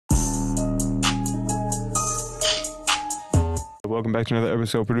Welcome back to another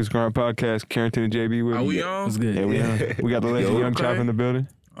episode of Producer Grind Podcast. Carrington and JB with Are me. we on? What's good? Yeah, we on. We got the legend Young okay. Chop in the building.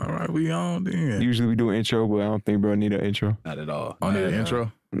 All right, we on then. Usually we do an intro, but I don't think bro need an intro. Not at all. On the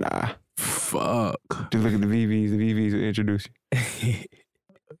intro? Nah. Fuck. Just look at the VVs. The VVs will introduce you.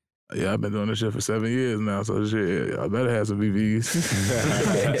 Yeah, I've been doing this shit for 7 years now, so shit, I better have some VVs.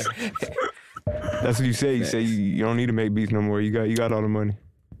 That's what you say. You say you don't need to make beats no more. You got all the money.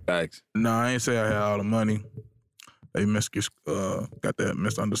 Facts. No, I ain't say I had all the money. They got that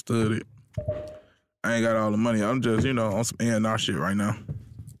misunderstood it. I ain't got all the money. I'm just, on some A&R shit right now.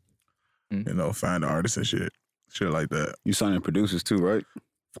 Find the artists and shit like that. You signing producers too, right?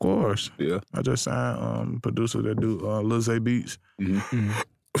 Of course. Yeah. I just signed producer that do Lil Zay beats. Mm-hmm.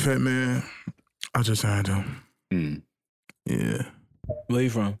 Fat Man, I just signed him. Mm. Yeah. Where you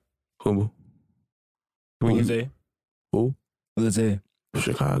from? Who? Lil Zay? Who? Lil Zay.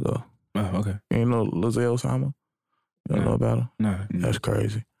 Chicago. Oh, okay. You ain't know Lil Zay Osama? You don't know about him? Nah. That's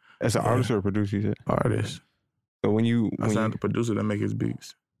crazy. That's an artist or a producer, you said? Artist. So I signed the producer that make his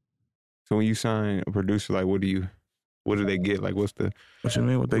beats. So when you sign a producer, like what do they get? Like what you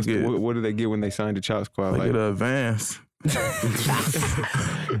mean? What they get? What do they get when they sign the Chop Squad? They Like get an advance.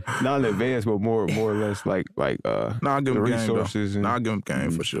 not in advance, but more or less like Nah, I give the them game, resources. though. I give them game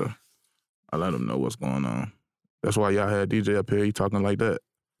for sure. I let them know what's going on. That's why y'all had DJ up here. He talking like that.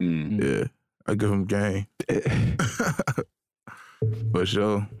 Mm. Yeah, I give him game. For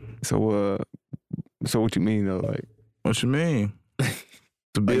sure. So what you mean though? Like What you mean?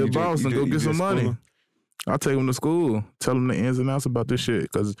 To be a boss and go get some money. I take them to school, tell them the ins and outs about this shit.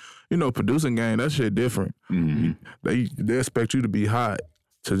 Because, producing game, that shit different. Mm-hmm. They expect you to be hot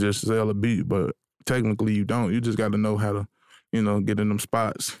to just sell a beat, but technically you don't. You just got to know how to, get in them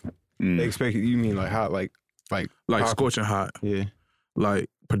spots. they expect you mean like hot, like Like scorching hot. yeah. Like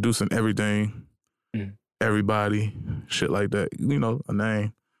producing everything, everybody, shit like that. A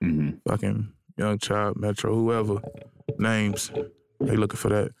name. Mm-hmm. Fucking Young Chop, Metro, whoever. Names. They looking for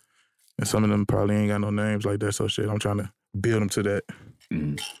that. And some of them probably ain't got no names like that, so shit, I'm trying to build them to that.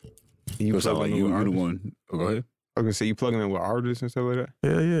 Mm-hmm. You What's up, like plugging in you're with the artists? one. Oh, go ahead. I was gonna say you plugging in with artists and stuff like that.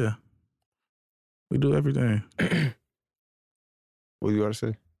 Yeah. We do everything. What do you gotta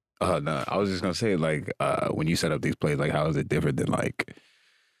say? No, I was just gonna say, like, when you set up these plays, like, how is it different than like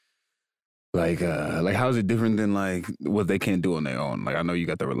how is it different than like what they can't do on their own? Like, I know you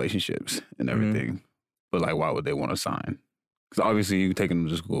got the relationships and everything, but like, why would they want to sign? Because obviously you taking them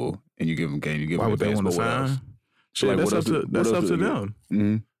to school and you give them game, you give Why them would they advance, want to but what else? sign? So, Shit, like, that's what up to else do- what else do they get? them.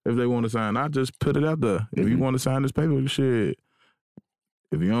 Mm-hmm. If they want to sign, I just put it out there. If you want to sign this paper, shit.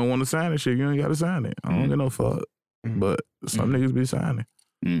 If you don't want to sign it, shit, you ain't got to sign it. I don't get no fuck. But some niggas be signing.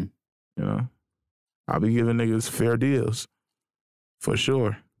 I be giving niggas fair deals. For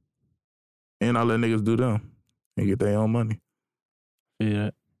sure. And I let niggas do them and get their own money. Yeah.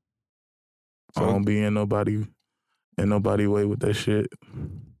 I don't be in nobody way with that shit.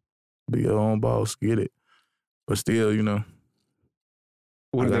 Be your own boss, get it. But still,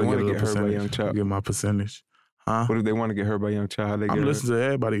 What I if they gotta want to a get little heard by Young percentage, Chop? get my percentage. Huh? What if they want to get heard by Young Chop? How they get I'm heard? listening to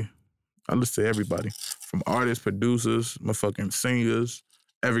everybody. I listen to everybody. From artists, producers, motherfucking singers,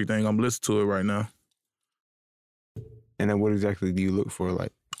 everything. I'm listening to it right now. And then what exactly do you look for?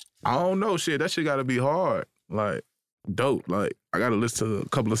 Like I don't know, shit. That shit gotta be hard. Like, dope. Like, I gotta listen to a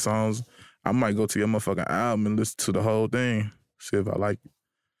couple of songs. I might go to your motherfucking album and listen to the whole thing. See if I like it.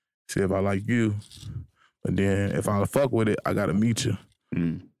 See if I like you. But then if I fuck with it, I gotta meet you.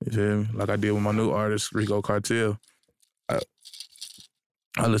 Mm. You feel me? Like I did with my new artist, Rico Cartel. I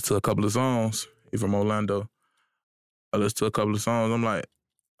listened to a couple of songs. He from Orlando. I listened to a couple of songs. I'm like,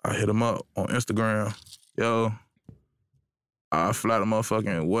 I hit him up on Instagram. Yo, I fly to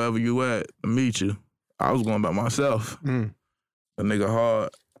motherfucking wherever you at to meet you. I was going by myself. The nigga hard.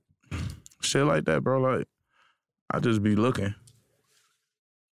 Shit like that, bro. Like, I just be looking.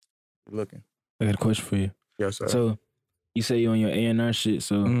 I got a question for you. Yes, sir. So, you say you're on your A&R shit,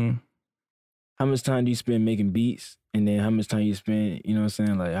 so how much time do you spend making beats? And then how much time you spend, you know what I'm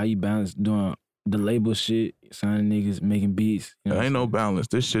saying? Like, how you balance doing the label shit, signing niggas, making beats? You know There ain't no balance.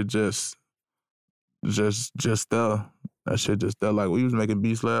 This shit just there. That shit just there. Like, we was making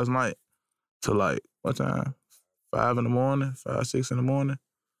beats last night to like, what time? 5 in the morning, 5, 6 in the morning.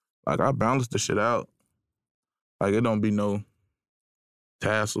 Like, I balance the shit out. Like, it don't be no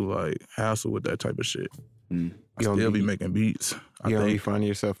hassle with that type of shit. I still be making beats. You know, you find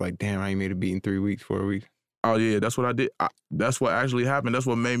yourself like, damn, I ain't made a beat in 3 weeks, 4 weeks. Oh, yeah, that's what I did. That's what actually happened. That's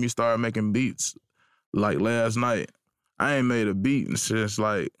what made me start making beats. Like, last night, I ain't made a beat since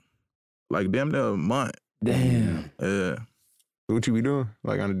like damn near a month. Damn. Yeah. What you be doing?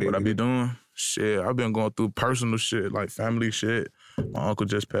 Like on a daily? What I be doing? Shit, I've been going through personal shit, like family shit. My uncle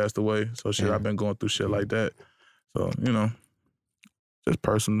just passed away, so shit, I've been going through shit like that. So, you know, just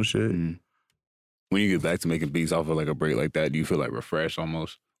personal shit. When you get back to making beats off of like a break like that, do you feel like refreshed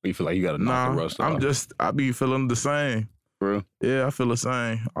almost? Or you feel like you got to knock the rust off? I be feeling the same. For real? Yeah, I feel the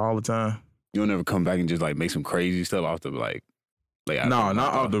same all the time. You don't ever come back and just like make some crazy stuff off the like no,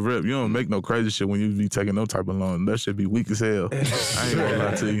 not off the rip. You don't make no crazy shit when you be taking no type of loan. That shit be weak as hell. I ain't gonna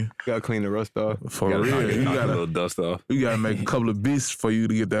lie to you. You gotta clean the rust off. For real. You gotta a little dust off. You gotta make a couple of beats for you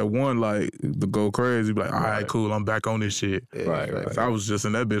to get that one, like, to go crazy. Be like, all right, cool, I'm back on this shit. Yeah, right. I was just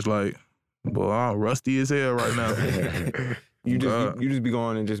in that bitch like, boy, I'm rusty as hell right now. You just be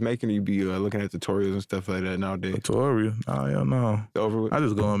going and just making it. You be looking at tutorials and stuff like that nowadays. Tutorial? Nah, hell no. It's over with. I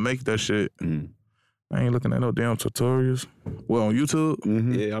just go and make that shit. I ain't looking at no damn tutorials. Well, on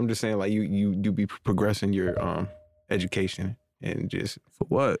YouTube? Yeah, I'm just saying, like, you do be progressing your education and just... For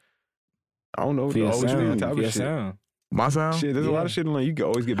what? I don't know. For your always be on sound. top For your of shit. sound. My sound? Shit, there's a lot of shit to learn. You can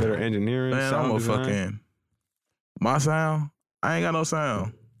always get better at engineering, Man, sound I'm a design. fucking... My sound? I ain't got no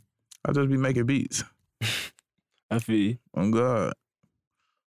sound. I just be making beats. I feel you. Oh, God.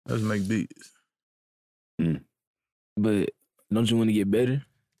 I just make beats. But don't you want to get better?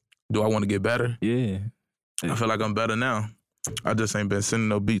 Do I want to get better? Yeah. I feel like I'm better now. I just ain't been sending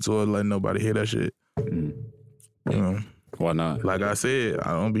no beats or letting nobody hear that shit. You know? Why not? Like I said,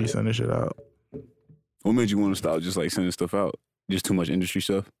 I don't be sending shit out. What made you want to stop just like sending stuff out? Just too much industry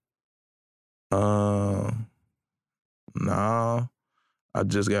stuff? Nah. I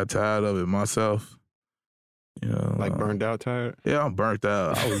just got tired of it myself. You know, Like burned out, tired? Yeah, I'm burnt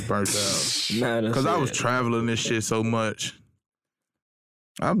out. I was burnt out. Nah, Because I was traveling this shit so much.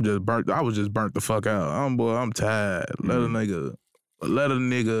 I was just burnt the fuck out. I'm tired. Let a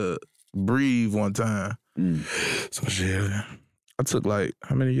nigga breathe one time. So shit, I took like,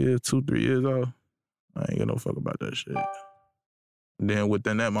 how many years? 2-3 years off. I ain't get no fuck about that shit. And then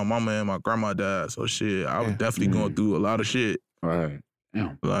within that, my mama and my grandma died. So shit, I was definitely going through a lot of shit. Right.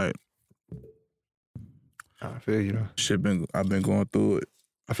 Yeah. Like, I feel you, though. I've been going through it.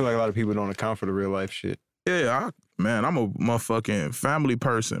 I feel like a lot of people don't account for the real life shit. Yeah, I'm a motherfucking family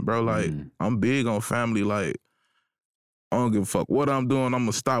person, bro. Like, I'm big on family. Like, I don't give a fuck what I'm doing. I'm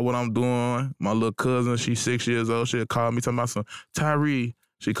gonna stop what I'm doing. My little cousin, she's 6 years old. She'll call me, talking about some Tyree.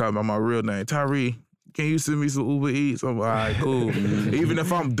 She called me by my real name. Tyree, can you send me some Uber Eats? I'm like, all right, cool. Even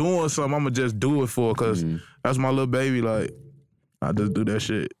if I'm doing something, I'm gonna just do it for her, because that's my little baby. Like, I just do that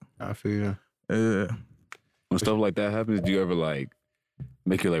shit. I feel you. Yeah. When stuff like that happens, do you ever like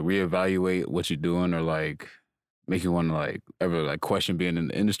make you like reevaluate what you're doing, or like make you want to like ever like question being in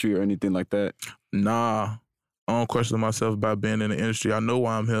the industry or anything like that? Nah, I don't question myself about being in the industry. I know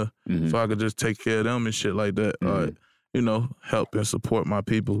why I'm here, so I could just take care of them and shit like that. Like, you know, help and support my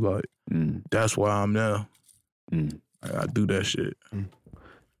people. Like, that's why I'm there. I do that shit.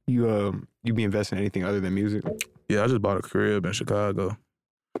 You be investing in anything other than music? Yeah, I just bought a crib in Chicago,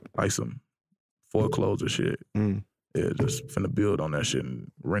 like some foreclosure shit. Yeah, just finna build on that shit and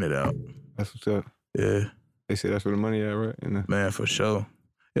rent it out. That's what's up. Yeah. They say that's where the money at, right? Man, for sure.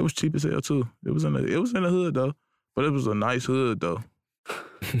 It was cheap as hell too. It was in the hood though, but it was a nice hood though.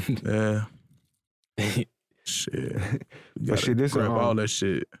 Yeah. Shit. But shit, this grab all that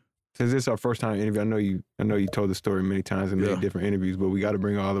shit. Since this is our first time interview, I know you told the story many times in many different interviews, but we got to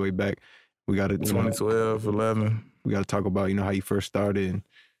bring it all the way back. We got to 2012, 11. We got to talk about how you first started and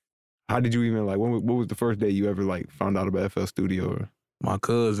how did you even like? What was the first day you ever like found out about FL Studio? Or? My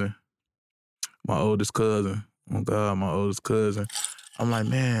cousin, my oldest cousin. Oh God, my oldest cousin. I'm like,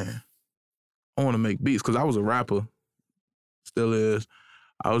 man, I want to make beats because I was a rapper. Still is.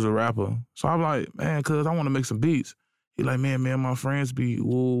 I was a rapper. So I'm like, man, cuz I want to make some beats. He like, man, my friends be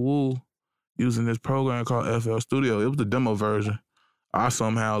woo using this program called FL Studio. It was the demo version. I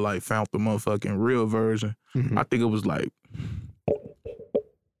somehow like found the motherfucking real version. I think it was like,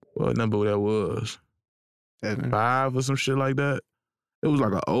 what number that was? 5 or some shit like that. It was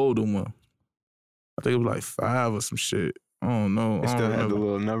like an older one. I think it was like 5 or some shit. I don't know. It still had the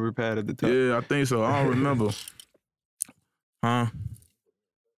little number pad at the top? Yeah, I think so. I don't remember. Huh?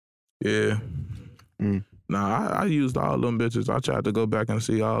 Yeah. Nah, I used all them bitches. I tried to go back and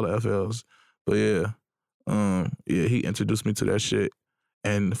see all the FLs. But yeah. He introduced me to that shit.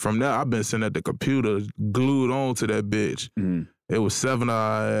 And from there, I've been sitting at the computer glued on to that bitch. It was 7 of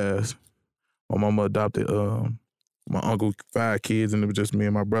our ass. My mama adopted my uncle 5 kids, and it was just me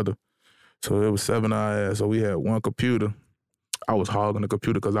and my brother. So it was 7 of our ass. So we had one computer. I was hogging the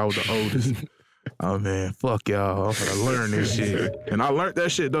computer because I was the oldest. Oh, man, fuck y'all. I'm gonna learn this shit. And I learned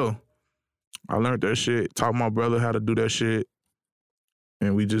that shit, though. I learned that shit. Taught my brother how to do that shit.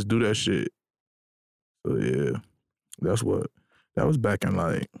 and we just do that shit. So yeah, that was back in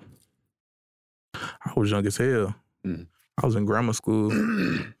like, I was young as hell. I was in grammar school.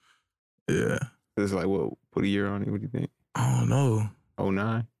 Yeah. It's like, what, put a year on it? What do you think? I don't know.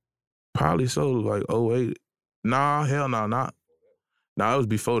 09? Probably so, like 08. Nah, hell no, not. Nah, it was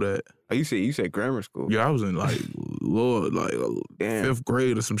before that. Oh, you said grammar school? Yeah, I was in like, Damn. 5th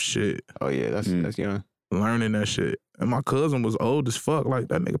grade or some shit. Oh yeah, that's young. Learning that shit. And my cousin was old as fuck. Like,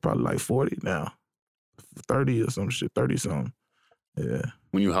 that nigga probably like 40 now. 30 or some shit, 30 something. Yeah.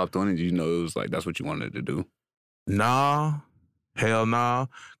 When you hopped on it, did you know it was like, that's what you wanted to do? Nah. Hell nah.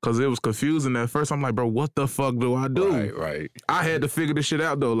 Cause it was confusing at first. I'm like, bro, what the fuck do I do? Right. I had to figure this shit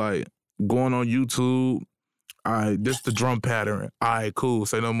out though. Like, going on YouTube, all right, this the drum pattern. All right, cool,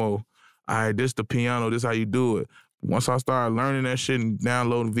 say no more. All right, this the piano, this how you do it. Once I started learning that shit and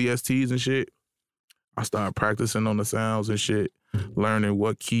downloading VSTs and shit, I started practicing on the sounds and shit, learning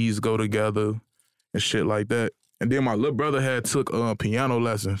what keys go together and shit like that. And then my little brother had took piano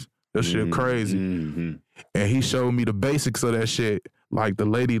lessons. That shit crazy. And he showed me the basics of that shit. Like the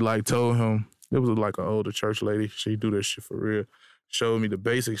lady like told him, it was like an older church lady, she do this shit for real. Showed me the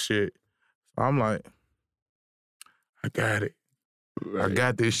basic shit. So I'm like, I got it. Right. I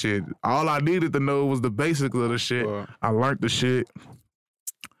got this shit. All I needed to know was the basics of the shit. Wow. I learned the shit.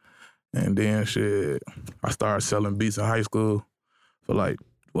 And then shit, I started selling beats in high school for like,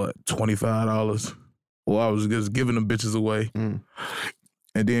 what, $25? Well, I was just giving them bitches away.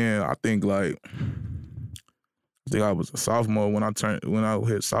 And then I think I was a sophomore when I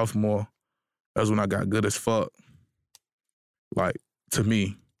hit sophomore. That's when I got good as fuck. Like, to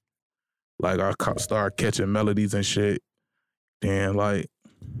me. Like, I started catching melodies and shit. Then, like,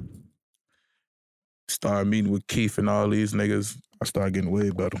 started meeting with Keith and all these niggas. I started getting way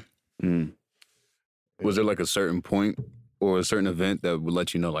better. Was there like a certain point or a certain event that would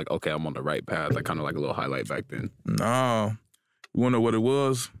let you know, like, okay, I'm on the right path? Like, kind of like a little highlight back then? No. You wanna know what it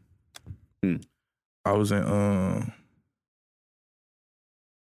was? I was in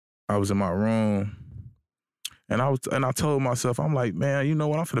my room, and I told myself, I'm like, man, you know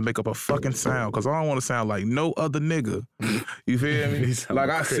what? I'm finna make up a fucking sound because I don't want to sound like no other nigga. You feel me? Like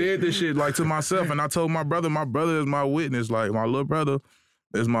I said this shit like to myself, and I told my brother is my witness. Like my little brother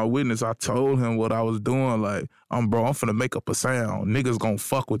is my witness. I told him what I was doing. Like, I'm finna make up a sound. Niggas gonna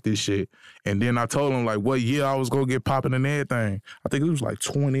fuck with this shit. And then I told him like what year I was gonna get popping and everything. I think it was like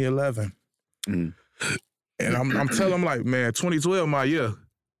 2011. And I'm telling him like, man, 2012 my year.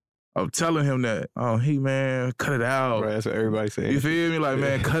 I'm telling him that. Oh, man, cut it out. Right, that's what everybody saying. You feel me? Like,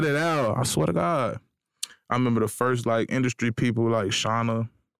 man, cut it out. I swear to God. I remember the first like industry people like Shauna.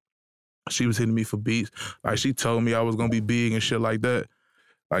 She was hitting me for beats. Like she told me I was gonna be big and shit like that.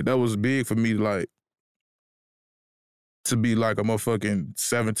 Like, that was big for me, like, to be like a motherfucking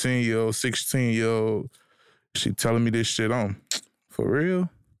 17-year-old, 16-year-old. She telling me this shit on. For real?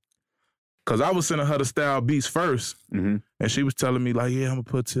 Because I was sending her the style beats first. And she was telling me, like, yeah, I'm going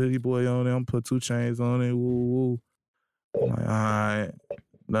to put Titty Boy on it. I'm going to put 2 Chainz on it. Woo, woo. I'm like, all right.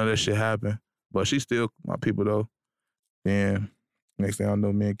 None of that shit happened. But she still my people, though. And next thing I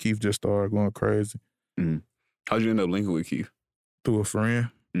know, me and Keith just started going crazy. How'd you end up linking with Keith? Through a friend.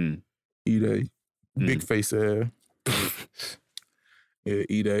 E-Day. Big face ass. Yeah,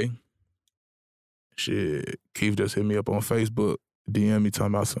 E-Day. Shit. Keith just hit me up on Facebook, DM me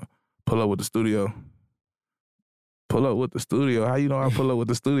talking about some, pull up with the studio. Pull up with the studio? How you know I pull up with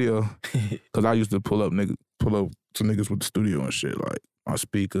the studio? Because I used to pull up to niggas with the studio and shit, like my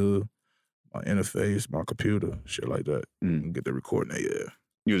speaker, my interface, my computer, shit like that. And get the recording there, yeah.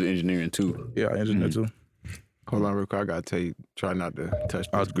 You was engineering too? Yeah, I engineered too. Hold on real quick, I gotta tell you, try not to touch this.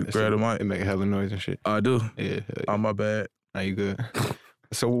 I was grab the mic. It make hella noise and shit. I do? Yeah. Oh, my bad. Nah, you good.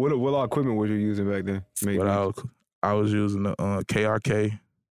 So what all equipment was you using back then? I was using the KRK.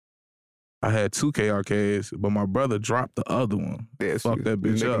 I had 2 KRKs, but my brother dropped the other one. Yeah, fuck that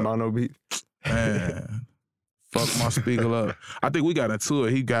bitch up. Mono beat? Man, fuck my speaker up. I think we got into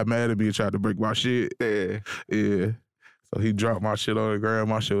it. He got mad at me and tried to break my shit. Yeah. So he dropped my shit on the ground.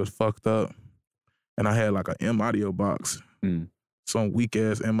 My shit was fucked up. And I had like an M audio box. Some weak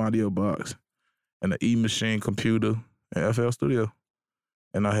ass M audio box. And an E Machine computer and FL Studio.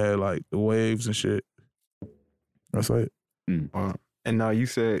 And I had like the waves and shit. That's it. And now you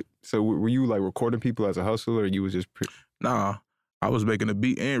said, so were you like recording people as a hustler or you was just... Nah, I was making a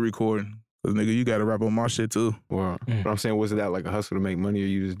beat and recording. Cause nigga, you gotta rap on my shit too. Wow. But I'm saying, was that like a hustle to make money or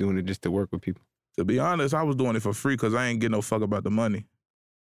you just doing it just to work with people? To be honest, I was doing it for free cause I ain't getting no fuck about the money.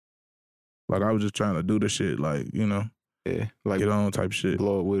 Like I was just trying to do the shit, like, you know. Yeah. Like get on type shit.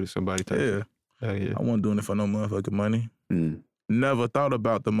 Blow it with somebody type. Yeah. Yeah. I wasn't doing it for no motherfucking money. never thought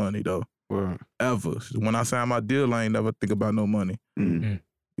about the money though. Well, Ever. When I signed my deal, I ain't never think about no money. Mm.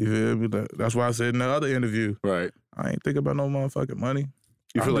 You feel me? That's why I said in the other interview, Right. I ain't think about no motherfucking money.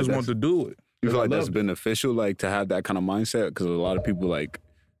 You I feel like just want to do it. You feel like I that's love beneficial, like to have that kind of mindset? Because a lot of people like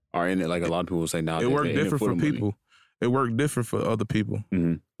are in it. Like a lot of people say, "Nah, it worked different for people. It worked different for other people.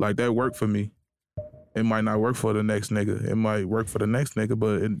 Mm-hmm. Like that worked for me. It might not work for the next nigga. It might work for the next nigga,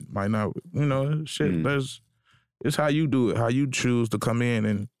 but it might not. You know, shit. It's how you do it. How you choose to come in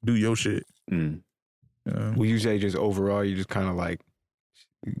and do your shit. Mm. Well, you say just overall, you just kind of like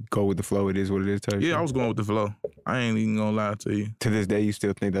go with the flow. It is what it is. Type Yeah, shit? I was going with the flow. I ain't even gonna lie to you. To this day, you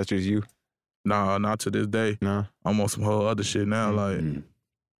still think that's just you? Nah, not to this day. Nah. I'm on some whole other shit now. Like,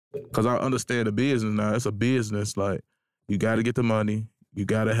 cause I understand the business now. It's a business. Like, you gotta get the money. You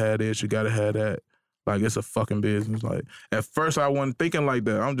gotta have this. You gotta have that. Like, it's a fucking business. Like, at first I wasn't thinking like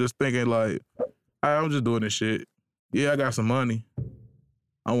that. I'm just thinking like, I'm just doing this shit. Yeah, I got some money.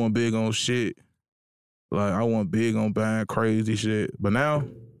 I wasn't big on shit. Like, I wasn't big on buying crazy shit. But now,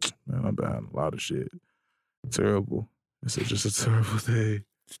 man, I'm buying a lot of shit. Terrible. It's just a terrible thing.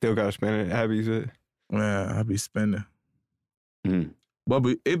 Still gotta spend it. Happy you said? Man, I be spending. Mm. But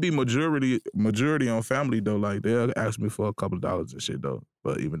it be majority on family though. Like they'll ask me for a couple of dollars and shit though.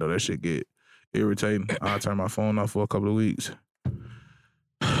 But even though that shit get irritating, I'll turn my phone off for a couple of weeks.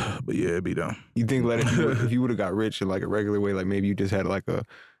 But yeah, it be done. You think like if you would have got rich in like a regular way, like maybe you just had like a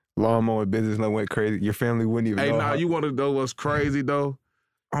lawnmower business and went crazy, your family wouldn't even Hey, know. you want to know what's crazy though?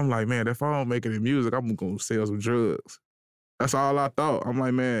 I'm like, man, if I don't make any music, I'm gonna sell some drugs. That's all I thought. I'm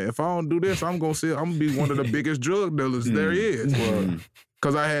like, man, if I don't do this, I'm gonna be one of the biggest drug dealers there is.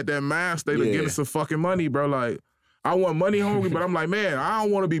 Cause I had that mind state of getting some fucking money, bro. Like, I want money hungry, but I'm like, man, I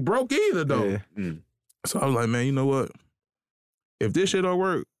don't want to be broke either though. Yeah. So I was like, man, you know what? If this shit don't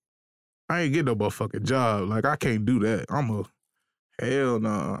work, I ain't getting no motherfucking job. Like, I can't do that. Hell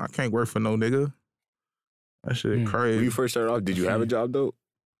no. I can't work for no nigga. That shit crazy. When you first started off, did you have a job though?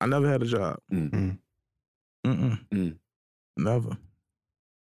 I never had a job. Never.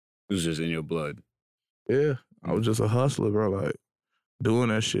 It was just in your blood. Yeah. I was just a hustler, bro. Like, doing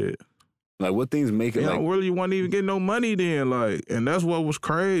that shit. Like, what things make it I like... really wasn't even getting no money then. Like, and that's what was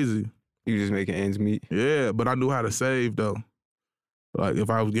crazy. You just making ends meet. Yeah, but I knew how to save though. Like, if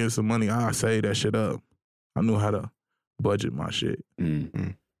I was getting some money, I'd save that shit up. I knew how to budget my shit.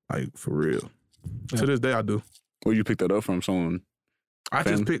 Like, for real. Yeah. To this day, I do. Where you pick that up from? Someone?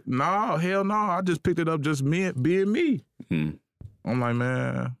 Hell no. I just picked it up just being me. I'm like,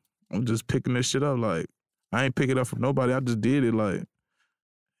 man, I'm just picking this shit up. Like, I ain't pick it up from nobody. I just did it. Like,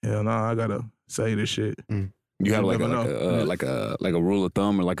 hell no, I gotta say this shit. You have like a rule of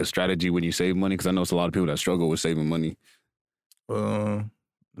thumb or like a strategy when you save money? Because I know it's a lot of people that struggle with saving money. No.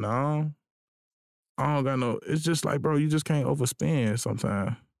 I don't got no. It's just like, bro, you just can't overspend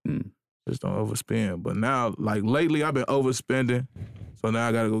sometimes. Just don't overspend. But now, like lately, I've been overspending. So now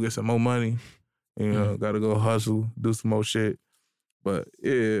I gotta go get some more money. You know, gotta go hustle, do some more shit. But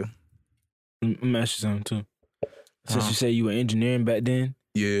yeah. Let me ask you something too. Since you say you were engineering back then,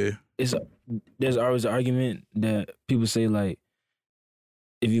 yeah, there's always an argument that people say like,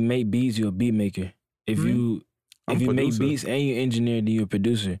 if you make beats, you're a beat maker. If you make beats and you engineer, then you're a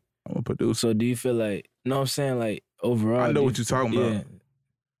producer. I'm a producer. So do you feel like, know what I'm saying, like overall? I know what you're talking about.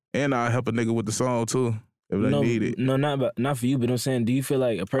 And I help a nigga with the song too if they need it. No, not for you, but I'm saying, do you feel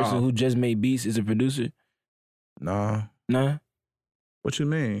like a person who just made beats is a producer? Nah. What you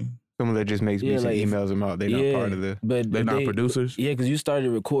mean? Someone that just makes beats and emails them out. They're not part of the... But they're not producers? Yeah, because you started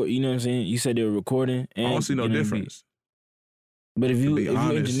to record, you know what I'm saying? You said they were recording. And, I don't see no difference. But if you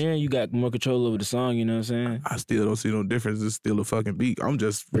engineer, you got more control over the song, you know what I'm saying? I still don't see no difference. It's still a fucking beat. I'm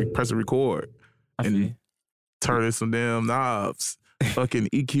just pressing record and turning some damn knobs, fucking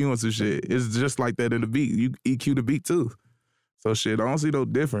EQ and some shit. It's just like that in the beat. You EQ the beat too. So shit, I don't see no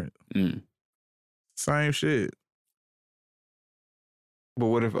different. Same shit. But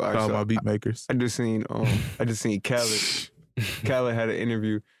what if I my beat makers? I just seen Khaled. Khaled had an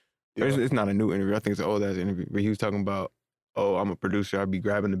interview. It's not a new interview. I think it's an old ass interview. But he was talking about, I'm a producer. I'd be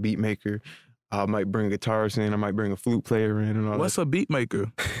grabbing the beat maker. I might bring guitarists in. I might bring a flute player in and all. What's a beat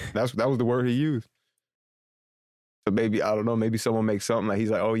maker? That was the word he used. So maybe, I don't know, maybe someone makes something like, he's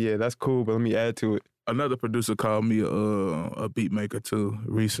like, oh yeah, that's cool, but let me add to it. Another producer called me a beat maker too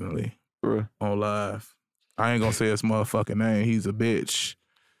recently on live. I ain't gonna say his motherfucking name. He's a bitch.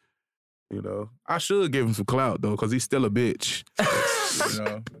 You know, I should give him some clout though, cause he's still a bitch. You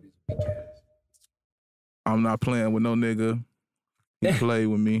know, I'm not playing with no nigga. He play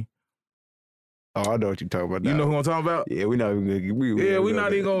with me. Oh, I know what you're talking about. You know who I'm talking about? Yeah, we're not even gonna. We're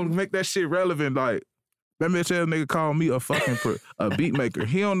not even gonna make that shit relevant. Like, That bitch ass nigga called me a fucking a beat maker.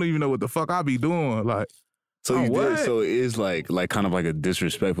 He don't even know what the fuck I be doing. Like, So you what? did. So it is like kind of like a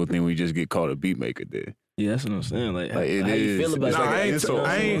disrespectful thing when you just get called a beat maker. There. Yeah, that's what I'm saying. Like, Like, it how you is. feel about It's nah, like that? an insult.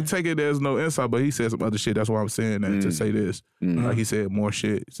 I ain't taking it as no insult, but he said some other shit. That's why I'm saying that to say this. Like he said more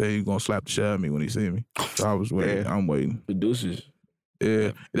shit. Say he gonna slap the shit out of me when he see me. So I was waiting. I'm waiting. Producers.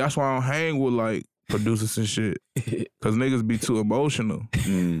 Yeah, that's why I don't hang with like producers and shit. Cause niggas be too emotional.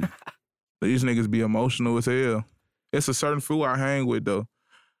 These niggas be emotional as hell. It's a certain fool I hang with though.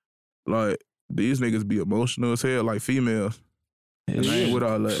 Like these niggas be emotional as hell, like females. And I ain't with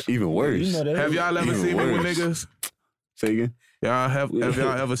all that. Even worse. You know that. Have y'all ever Even seen me with worse. niggas? Say again. Y'all have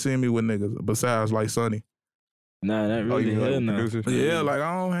y'all ever seen me with niggas besides like Sonny? Nah, not Oh, really. you Hell like no. producers? Yeah, like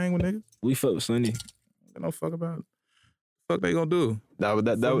I don't hang with niggas. We fuck with Sonny. I don't fuck about it. Fuck they gonna do?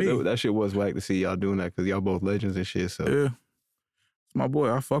 That shit was whack to see y'all doing that because y'all both legends and shit. So Yeah. It's my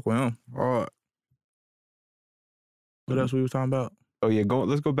boy. I fuck with him hard. What else we was talking about? oh yeah,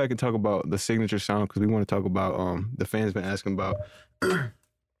 let's go back and talk about the signature sound because we want to talk about the fans been asking about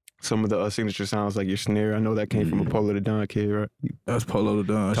some of the signature sounds like your snare. I know that came from a Polo the Don kid, right? You That's Polo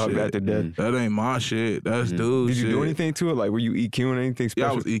the Don talk shit. that to death. That ain't my shit. That's dude Did shit. you do anything to it? Like, were you EQing anything Yeah, I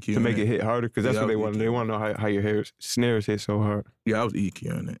special was EQing to make it. it hit harder? Because that's Yeah, what I they was want. They want to know how your snares hit so hard. Yeah, I was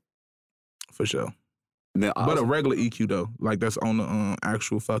EQing it. For sure. Then But a regular EQ though. Like that's on the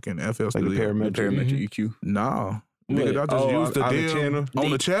actual fucking FL Like the Studio. parametric EQ. Nah. What? Nigga, I just used the on the damn channel?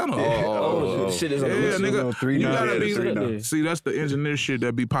 on the channel. Oh, shit is on Yeah, the list. nigga. Three You nine. gotta Yeah, be. the 3-9. See, that's the engineer shit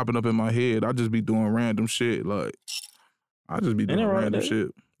that be popping up in my head. I just be doing random shit. Like, I just be doing Ain't nothing wrong random with that.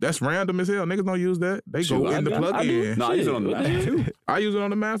 shit. That's random as hell. Niggas don't use that. They Shoot, go I in the do. plug I do. in. No, I use it on the What the master hell? too. I use it on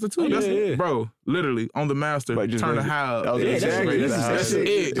the master too. Oh, That's yeah. bro, literally on the master. But just turn the raise it. high up. That was Yeah, that's exactly great. the That's highest. That's it.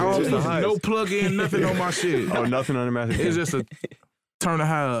 I It's don't just the use highest. no plug in, nothing on my shit. Oh, nothing on the master. It's just a turn the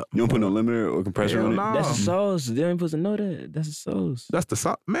high up. You don't put no limiter or compressor Hell on it. no. That's the sauce. They ain't supposed to know that. That's the sauce. That's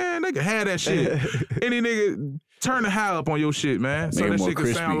the man. They can have that shit. Any nigga turn the high up on your shit, man. So Make it that more shit can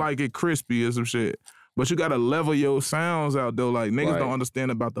sound crispy. like it crispy or some shit. But you gotta level your sounds out though. Like niggas Right. don't understand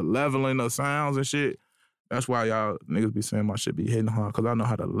about the leveling of sounds and shit. That's why y'all niggas be saying my shit be hitting hard because I know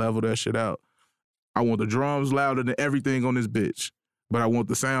how to level that shit out. I want the drums louder than everything on this bitch, but I want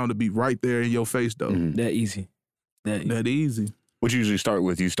the sound to be right there in your face though. That easy. That easy. What you usually start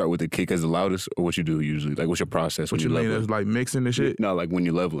with? You start with the kick as the loudest, or what you do usually? Like, what's your process? What when you mean? leveling? That's like mixing the shit. No, like when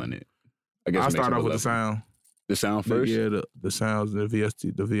you're leveling it. I guess I it makes start it off with more the level. sound. The sound first. Yeah, the sounds, the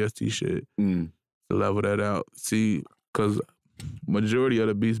VST shit. Mm. To level that out. See, because majority of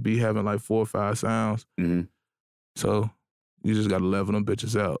the beats be having like 4 or 5 sounds. Mhm. So you just gotta level them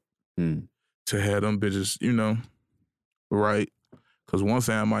bitches out Mm. to have them bitches, you know, right. Cause one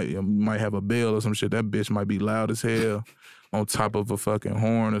sound might have a bell or some shit. That bitch might be loud as hell on top of a fucking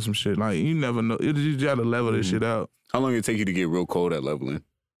horn or some shit. Like you never know. You just gotta level this shit out. How long did it take you to get real cold at leveling?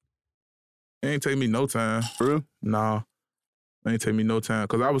 It ain't take me no time. For real? Nah. It ain't take me no time.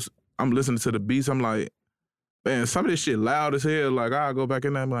 Cause I'm listening to the beats. I'm like, man, some of this shit loud as hell. Like I'll go back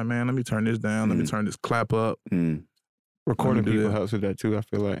in there and be like, man, let me turn this down. Let me turn this clap up. Mm. Recording do people that. helps with that too. I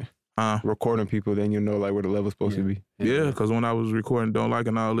feel like Huh? recording people, then you know like where the level's supposed to be. Yeah, because when I was recording Don't Like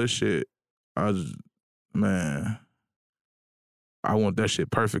and all this shit, I just, man, I want that shit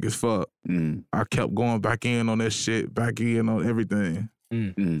perfect as fuck. Mm. I kept going back in on that shit, back in on everything.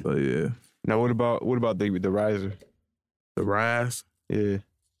 Mm. So yeah, Now what about the riser? the Rise, Yeah,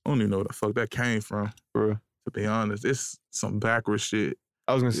 I don't even know where the fuck that came from, bro. to be honest. It's some backwards shit.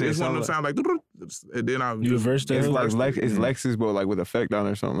 I was gonna say It's one of them sound like, and then I You just, reversed that? it's like reversed it. It's Lexus, but like with effect on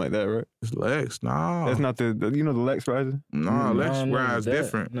it or something like that, right? It's Lex, nah. That's not the you know the Lex riser. Nah, Lex I don't know Rise that.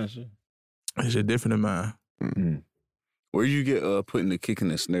 different. Not sure. It's shit different than mine. Mm. Where you get putting the kick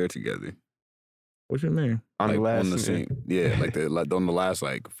and the snare together? What you mean? On Like the last, on the same, yeah, like on the last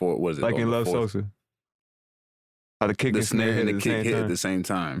like 4. What is it? like on in the Love fourth? Sosa. How the kick The and snare and the hit at kick same hit time. at the same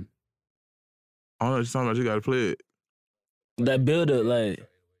time. I don't know what you're talking about. You gotta play it. That build up, like,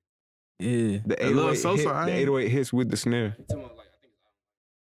 yeah. The A Love 808 Sosa, hit, I the ain't- 808 hits with the snare.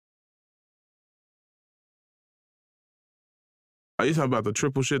 Are you talking about the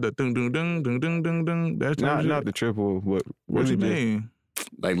triple shit? The dung dung dung dung dung dung dung. That type of Not shit? the triple, but What really you just. mean?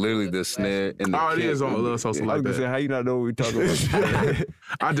 Like literally the snare and the Oh, it kick. is on a little Sosa I like was gonna say, that. how you not know what we talking about?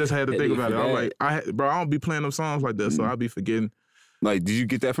 I just had to think you about it. I'm forgot. like, bro, I don't be playing them songs like that, so I be forgetting. Like, did you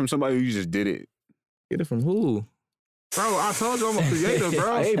get that from somebody or you just did it? Get it from who? Bro, I told you I'm a creator,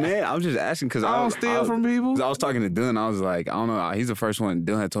 bro. Hey man, I'm just asking because I don't steal from people. I was talking to Dylan. I was like, I don't know. He's the first one.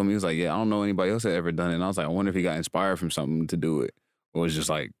 Dylan had told me, he was like, yeah, I don't know anybody else that ever done it. And I was like, I wonder if he got inspired from something to do it, or it's just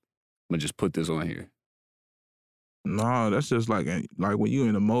like, I'm gonna just put this on here. No, that's just like when you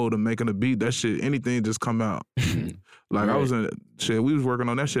in the mode of making a beat, that shit, anything just come out. Like I was we was working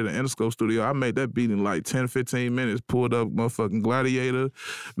on that shit in Interscope Studio. I made that beat in like 10, 15 minutes, pulled up motherfucking Gladiator,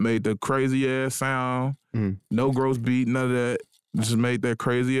 made the crazy ass sound, no gross beat, none of that. Just made that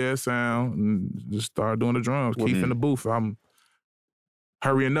crazy ass sound and just started doing the drums. Keith in the booth. I'm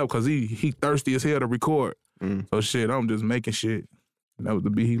hurrying up because he thirsty as hell to record. So shit, I'm just making shit. And that was the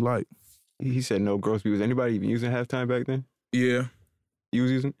beat he liked. He said no gross beat. Was anybody even using halftime back then? Yeah. You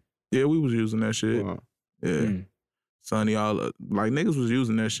was using? Yeah, we was using that shit. Wow. Yeah. Sonny, all like niggas was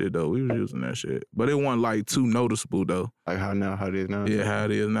using that shit though. We was using that shit, but it wasn't like too noticeable though. Like how it is now. Yeah, how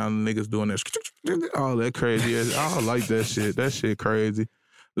it is now. The niggas doing that, all that crazy ass. I don't like that shit. That shit crazy.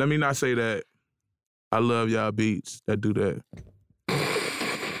 Let me not say that. I love y'all beats that do that.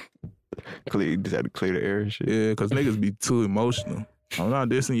 You just had to clear the air and shit. Yeah, cause niggas be too emotional. I'm not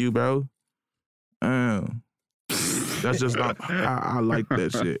dissing you, bro. That's just not. I like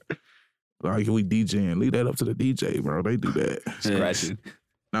that shit. Like we DJing, leave that up to the DJ, bro. They do that. Scratching.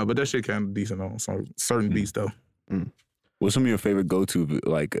 No, but that shit kind of decent on some certain beats though. What's some of your favorite go-to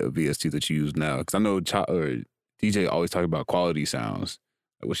like VST that you use now? Because I know DJ always talk about quality sounds.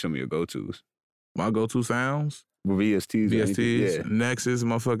 Like, what's some of your go-tos? My go-to sounds? VSTs, Nexus,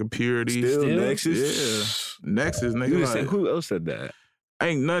 motherfucking Purity. Still Nexus? Yeah. Nexus, nigga. Who else said that?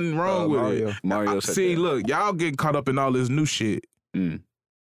 Ain't nothing wrong with it. Mario said see, that. look, y'all getting caught up in all this new shit.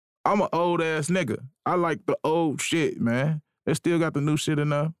 I'm an old ass nigga. I like the old shit, man. They still got the new shit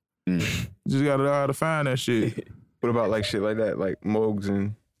enough. Just gotta know how to find that shit. What about like shit like that, like Moogs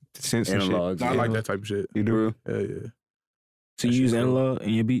and synths and Analogs. shit? I like that type of shit. You do? Yeah, yeah. So you use analog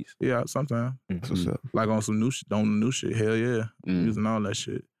in your beats? Yeah, sometimes. That's what's up. Like on some new shit, on the new shit. Hell yeah, using all that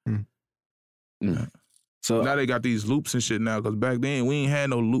shit. So now they got these loops and shit now. Cause back then we ain't had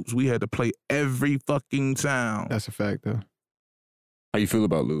no loops. We had to play every fucking sound. That's a fact though. How you feel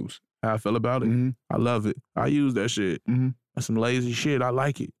about loops? How I feel about it? I love it. I use that shit. That's some lazy shit. I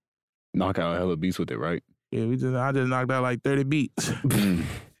like it. Knock out hella beats with it, right? Yeah, I just knocked out like 30 beats.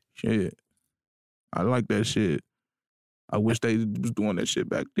 Shit. I like that shit. I wish they was doing that shit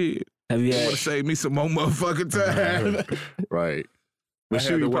back then. have you It would had have saved me some more motherfucking time. Right. I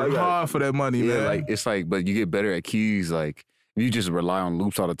had to work hard for that money, man. Like it's like, but you get better at keys. Like if you just rely on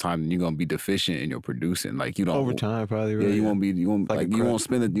loops all the time, then you're gonna be deficient in your producing. Like you don't Over time, probably. Right? Yeah, you won't Like you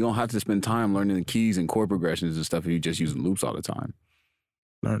don't have to spend time learning the keys and chord progressions and stuff if you just using loops all the time.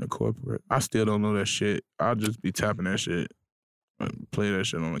 Learn to corporate. I still don't know that shit. I'll just be tapping that shit and play that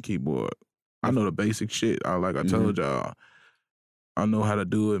shit on the keyboard. I know the basic shit. Like I told y'all, I know how to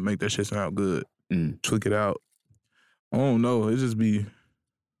do it, make that shit sound good, tweak it out. I don't know. It just be,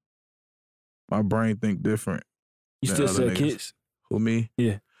 my brain think different. you than still other sell niggas. kits? Who, me?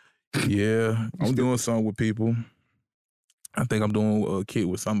 Yeah. Yeah. I'm doing something with people. I think I'm doing a kit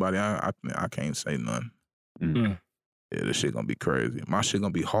with somebody. I can't say none. Yeah, this shit gonna be crazy. My shit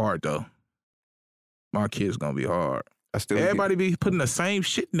gonna be hard though. My kit's gonna be hard. Everybody be putting the same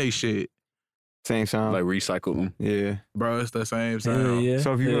shit in they shit. Same sound. Like recycle them. Yeah. Bro, it's the same sound. Yeah.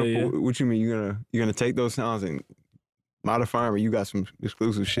 So if what you mean? You're gonna take those sounds and modify them, or you got some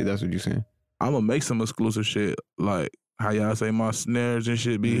exclusive shit? That's what you're saying. I'm gonna make some exclusive shit, like how y'all say my snares and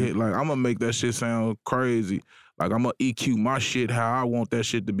shit be hit. Like I'm gonna make that shit sound crazy. Like I'm gonna EQ my shit how I want that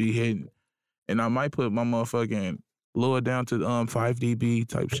shit to be hitting, and I might put my motherfucking lower down to 5 dB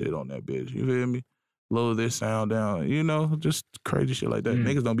type shit on that bitch. You feel me? Lower this sound down. You know, just crazy shit like that.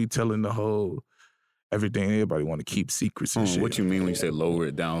 Niggas don't be telling the whole everything. Everybody want to keep secrets and shit. What you mean when you say lower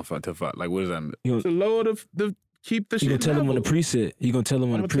it down to 5? Like what does that mean? To lower the keep the shit. You gonna tell them on the preset. You gonna tell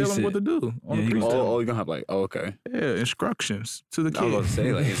them on the Tell them what preset. to do. On the Yeah, preset. You're gonna have like, okay. Yeah, instructions to the kid. I was about to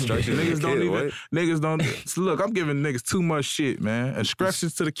say like instructions. Niggas don't. So look, I'm giving niggas too much shit, man.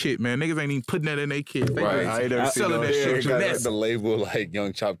 Instructions to the kid, man. Niggas ain't even putting that in their kid. They Right. selling that shit. Got Finesse. the label like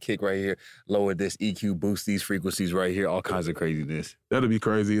Young Chop Kick right here. Lower this EQ, boost these frequencies right here. All kinds of craziness. That'll be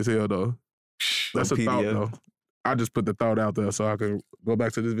crazy as hell though. That's a thought though. I just put the thought out there so I can go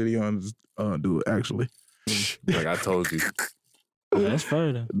back to this video and just, do it actually. Like I told you. That's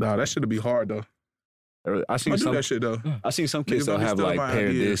fair though. Nah, that shit'll be hard though. I I seen do some. that shit though. I seen some kids Niggas that'll don't be have stealing like my pair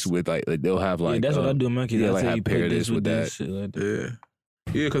ideas. this with like they'll have like Yeah, that's what I do with my kids. yeah, I like say have you pair pair this with that. shit like that.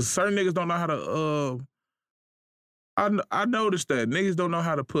 Yeah, because certain niggas don't know how to. I noticed that niggas don't know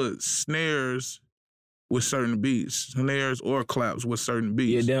how to put snares with certain beats, snares or claps with certain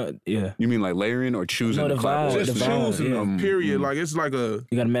beats. Yeah. You mean like layering or choosing No, the the clap? vibe, Just the vibe, choosing yeah. them. Period. Like it's like a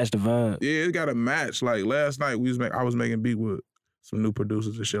You gotta match the vibe. yeah. It got to match. Like last night I was making beat with some new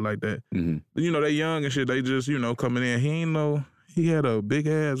producers and shit like that. You know they young and shit. They just coming in. He ain't know he had a big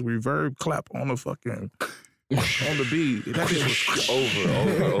ass reverb clap on the fucking on the beat. That shit was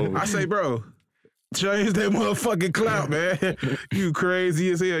over. I say, bro, change that motherfucking clout, man. You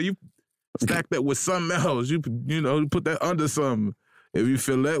crazy as hell. You stack that with something else. You know, put that under something. If you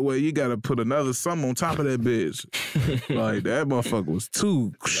feel that way, you gotta put another something on top of that bitch. Like that motherfucker was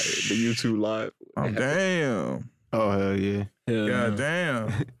too. The YouTube live. Oh damn. Oh hell yeah. God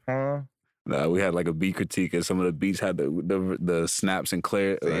damn. Huh? Nah, we had like a beat critique, and some of the beats had the snaps and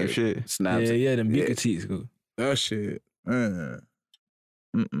clear Same shit. snaps. Yeah, them beat critiques go. That shit, man.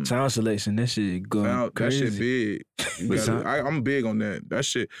 Mm-mm. Sound selection, that shit going That crazy. shit big. But I'm big on that. That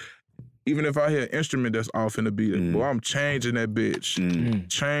shit. Even if I hear an instrument that's off in the beat, boy, I'm changing that bitch.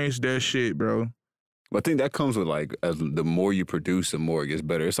 Change that shit, bro. But I think that comes with like the more you produce, the more it gets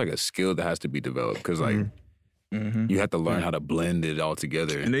better. It's like a skill that has to be developed because like you have to learn how to blend it all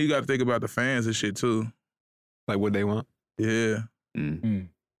together. And then you got to think about the fans and shit too. Like what they want. Yeah,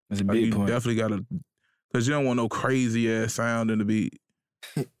 That's a like, big you point. definitely got to, because you don't want no crazy ass sound in the beat.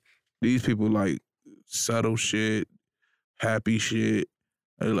 These people like subtle shit, happy shit,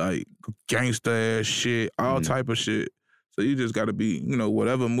 they like gangsta ass shit, all type of shit. So you just got to be, you know,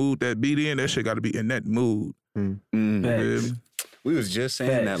 whatever mood that beat in, that shit got to be in that mood. Facts. We was just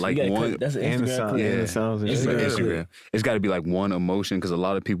saying that Facts. like You gotta one cut- that's an And the Instagram sound. clip. And the sounds and It's shit. like Instagram. Instagram. It's got to be like one emotion because a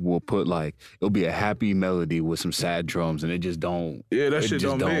lot of people will put like it'll be a happy melody with some sad drums and it just don't. Yeah, that It shit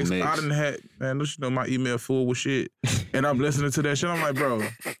just don't mix. I done had, man, you know, my email full with shit. And I'm listening to that shit. I'm like, bro,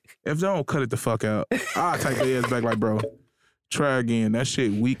 if they don't cut it the fuck out, I'll take their ass back like, bro, try again. That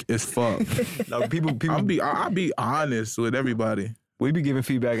shit weak as fuck. No, people I'll be honest with everybody. we be giving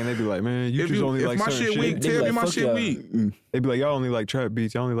feedback and they be like, man, you If, just you, only if like my certain shit weak, They be tell me like, my fuck shit y'all. weak. They be like, y'all only like trap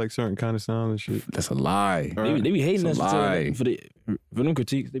beats, y'all only like certain kind of sound and shit. That's a lie. They be hating It's us a lie. for them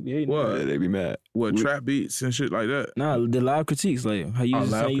critiques. They be hating. What? Yeah, they be mad. What, trap beats and shit like that? Nah, the live critiques, like how you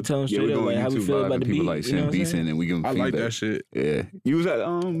just live saying, you tell them Yeah, we straight up go on like how we YouTube feel live about and the people beat. like You know send what I'm beats saying? in and we give them I feedback. like that shit. Yeah, you was at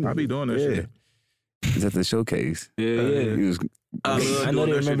I be doing that shit. Is at the showcase. Yeah, You was, I love I know doing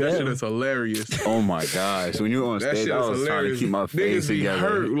they that shit. remember That that shit one. is hilarious. oh my gosh! When you were on That stage, shit I is was trying to hilarious. keep my face Niggas be together.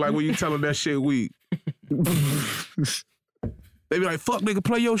 hurt like when you tell them that shit weak. They be like, fuck nigga,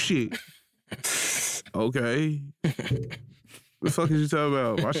 play your shit. Okay. The fuck is you talking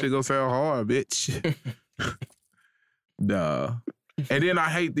about? My shit gonna sound hard, bitch. Nah. And then I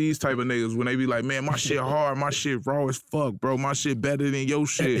hate these type of niggas when they be like, man, my shit hard, my shit raw as fuck, bro. My shit better than your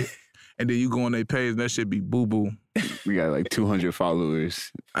shit. And then you go on their page and that shit be boo-boo. We got like 200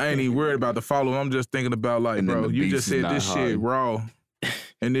 followers. I ain't even worried about the follow. I'm just thinking about like, And then bro, the you beats just is said not this hard. shit raw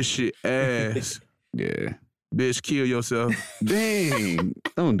and this shit ass. Yeah. Bitch, kill yourself. Dang!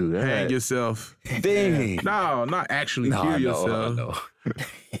 Don't do that. Hang yourself. Dang! No, not actually No, kill I know, yourself.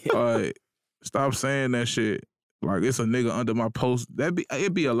 I know. Like, stop saying that shit. Like, it's a nigga under my post.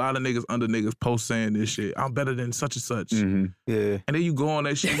 It'd be a lot of niggas under niggas post saying this shit. I'm better than such and such. Mhm. Yeah. And then you go on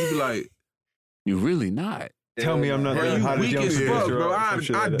that shit, you be like, You really not. Tell me I'm not bro, the you hottest weak young as sister fuck, or bro. I some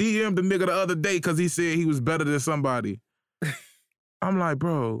shit like that. DM'd the nigga the other day because he said he was better than somebody. I'm like,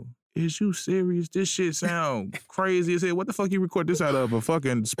 bro, is you serious? This shit sound crazy as hell. What the fuck you record this out of? A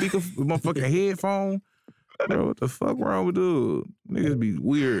fucking speaker, motherfucking headphone? Bro, what the fuck wrong with dude? Niggas be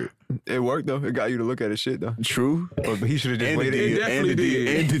weird. It worked though. It got you to look at his shit though. True. But he should have just And waited. It definitely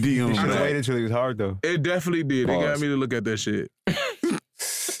did. And the He DM. should have know. waited till he was hard though. It definitely did. It got Pause. me to look at that shit.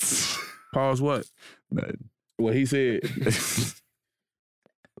 Pause what? Nothing. What he said.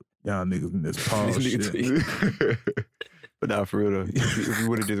 Y'all niggas in this pause shit. But not for real though. If he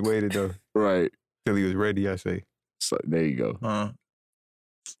would have just waited though Right. till he was ready, I say. So there you go. Huh?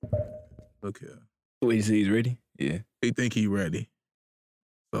 Look here. Wait, you say he's ready? Yeah. He think he ready.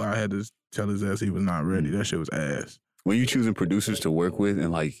 So I had to tell his ass he was not ready. That shit was ass. When you choosing producers to work with,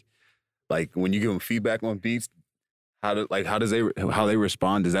 and like when you give them feedback on beats, how they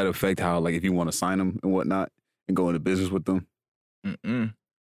respond? Does that affect how, like, if you want to sign them and whatnot and go into business with them? Mm-mm.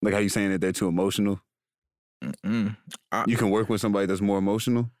 Like how you saying that they're too emotional? Mm-mm. You can work with somebody that's more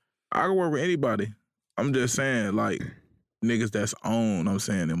emotional. I can work with anybody. I'm just saying, like, niggas that's on, I'm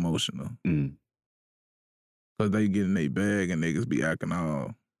saying emotional. Mm. Cause they get in their bag and niggas be acting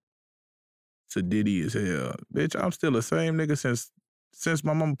all sedity as hell. Bitch, I'm still the same nigga since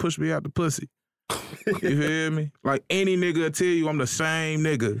my mama pushed me out the pussy. You hear me? Like any nigga will tell you I'm the same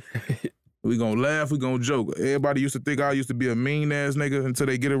nigga. We gonna laugh, we gonna joke. Everybody used to think I used to be a mean ass nigga until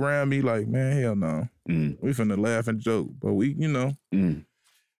they get around me like, man, hell no. Mm. We finna laugh and joke. But we, you know, Mm.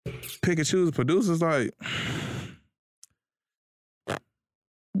 pick and choose producers like,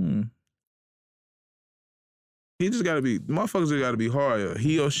 he just gotta be, motherfuckers just gotta be hard.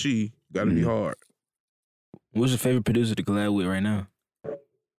 He or she gotta be hard. What's your favorite producer to collab with right now?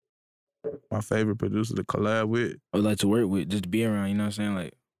 My favorite producer to collab with. Or like to work with, just to be around, you know what I'm saying?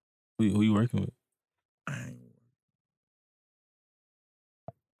 Like, who you working with? I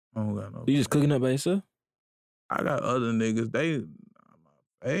don't got no. You just cooking up by yourself? I got other niggas. They not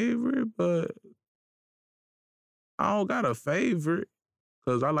my favorite, but I don't got a favorite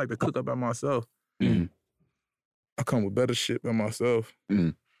because I like to cook up by myself. Mhm. I come with better shit by myself.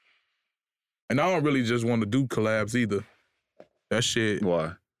 Mhm. And I don't really just want to do collabs either. That shit,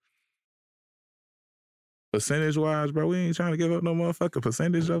 Why? percentage-wise, bro, we ain't trying to give up no motherfucking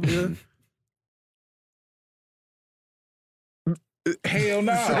percentage over here. Hell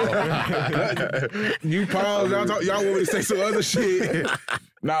no. You pause, y'all want me to say some other shit.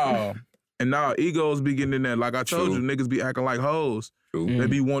 No. And now egos be getting in there. Like I told True. you, niggas be acting like hoes. True.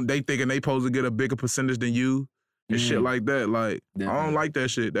 They thinking they supposed to get a bigger percentage than you and shit like that. Like, I don't like that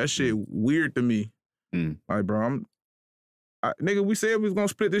shit. That shit weird to me. Mm. Like, bro, nigga, we said we was gonna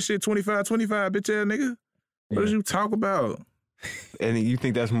split this shit 25-25, bitch ass nigga. What did you talk about? And you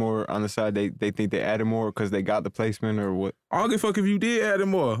think that's more on the side? They think they added more because they got the placement or what? I don't give a fuck if you did add it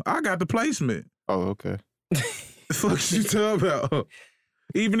more. I got the placement. Oh, okay. The fuck you talking about?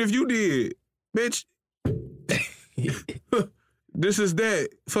 Even if you did, bitch. This is that.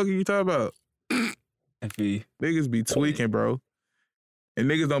 Fuck you talking about? I feel you. Niggas be tweaking, bro. And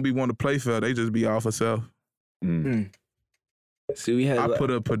niggas don't be wanting to play fair. They just be off of self. See, we had. I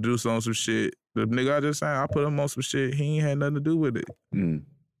put a producer on some shit. The nigga I just signed, I put him on some shit. He ain't had nothing to do with it. Mm.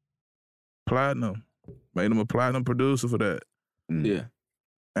 Platinum. Made him a platinum producer for that. Yeah.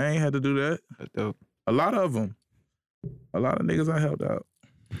 I ain't had to do that. That's dope. A lot of them. A lot of niggas I helped out.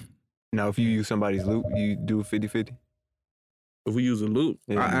 Now, if you use somebody's loop, you do 50-50? If we use a loop,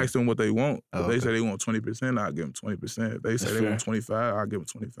 Yeah. I ask them what they want. Oh, If they okay. say they want 20%, I'll give them 20%. If they say That's they fair. want 25, I'll give them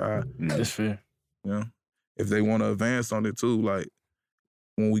 25. That's fair. You know? If they want to advance on it too, like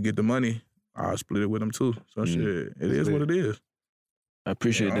when we get the money, I'll split it with them too. So shit, it is what it is. I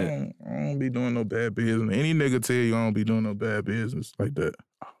appreciate that. I don't be doing no bad business. Any nigga tell you I don't be doing no bad business like that.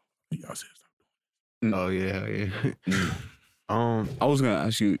 Y'all said stop. Oh, yeah. I was gonna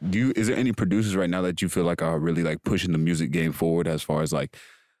ask you, is there any producers right now that you feel like are really like pushing the music game forward as far as like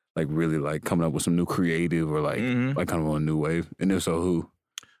really like coming up with some new creative or like like kind of on a new wave? And if so, who?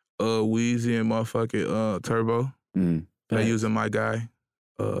 Weezy and motherfucking Turbo. Mm. They using my guy,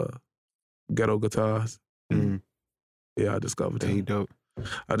 Ghetto Guitars. Mm. Yeah, I discovered He him. dope.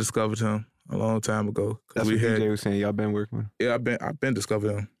 I discovered him a long time ago. That's what DJ was saying. Y'all been working with him? Yeah, I've been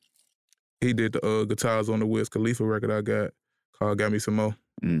discovering him. He did the guitars on the Wiz Khalifa record I got called Got Me Some More.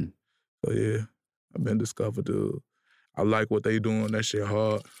 Mm. So yeah, I've been discovered, dude. I like what they doing. That shit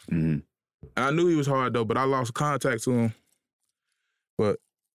hard. Mm. And I knew he was hard though, but I lost contact to him. But,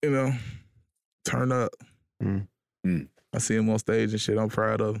 you know, turn up. Mm. Mm. I see him on stage and shit. I'm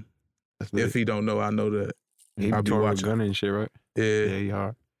proud of him. That's lit. If he don't know, I know that. He I'll be be touring with watching. Gunna and shit, right? Yeah, Yeah, he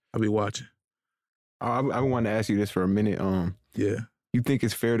hard. I'll be watching. I wanted to ask you this for a minute. Yeah. You think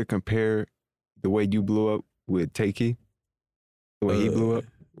it's fair to compare the way you blew up with Takey? The way he blew up?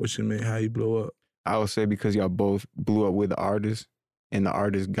 What you mean? How he blew up? I would say because y'all both blew up with the artist, and the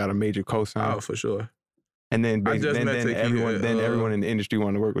artist got a major cosign. Oh, for sure. And then, I just then met Takey everyone, at, everyone in the industry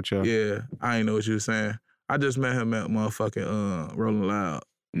wanted to work with y'all. Yeah, I ain't know what you were saying. I just met him at motherfucking Rolling Loud.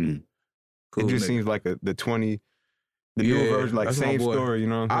 Mm. Cool It just nigga. seems like the newer Yeah, version, like that's my same boy. story. You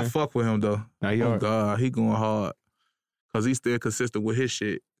know what I'm I saying? fuck with him though. Now he Oh hard. God, he going hard. Cause he still consistent with his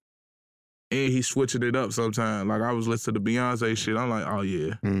shit. And he switching it up sometimes. Like I was listening to the Beyonce shit. I'm like, oh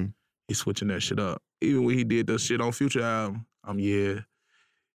yeah. Mm. He switching that shit up. Even when he did the shit on Future album,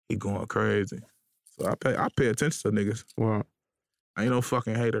 he going crazy. So I pay attention to niggas. Well, I ain't no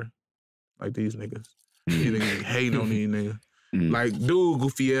fucking hater like these niggas. These niggas hating on these niggas. Mm. Like dude,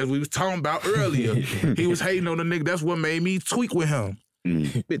 goofy ass we was talking about earlier. He was hating on the nigga. That's what made me tweak with him.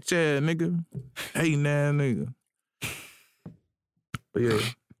 Mm. Bitch ass nigga. Hating ass nigga. But yeah.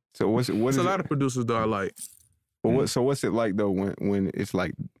 so what's There's a lot of producers that I like. so what's it like though when it's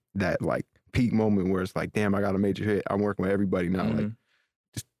like that like peak moment where it's like, damn, I got a major hit. I'm working with everybody now. Like, Mhm.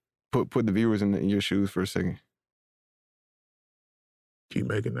 just put the viewers in your shoes for a second. Keep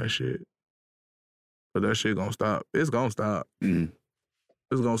making that shit. But that shit gonna stop. It's gonna stop. Mm.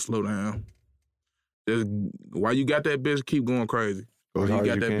 It's gonna slow down. Just while you got that bitch, keep going crazy. Go as While hard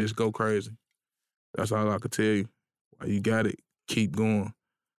you as got that can. bitch, go crazy. That's all I could tell you. While you got it, keep going.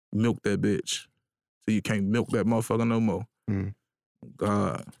 Milk that bitch. So you can't milk that motherfucker no more. Mm.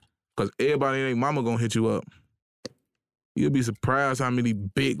 God. Cause everybody ain't mama gonna hit you up. You'll be surprised how many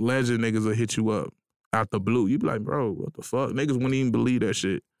big legend niggas will hit you up out the blue. You be like, bro, what the fuck? Niggas wouldn't even believe that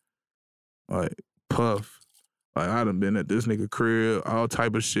shit. Like, Puff, Like, I done been at this nigga crib, all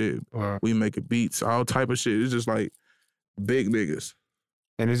type of shit. Wow. We making beats, all type of shit. It's just like big niggas.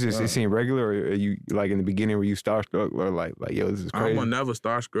 And it's just, it seemed regular, or are you, like, in the beginning, were you starstruck, or like, yo, this is crazy? I'm never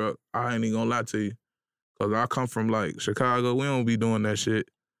starstruck. I ain't even gonna lie to you. Because I come from, like, Chicago. We don't be doing that shit.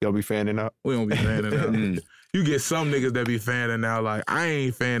 Y'all be fanning out? We don't be fanning out. You get some niggas that be fanning out. Like, I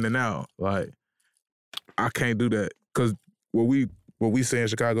ain't fanning out. Like, I can't do that. Because what we say in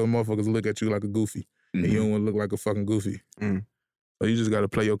Chicago, motherfuckers look at you like a goofy. And you don't want to look like a fucking goofy. So you just got to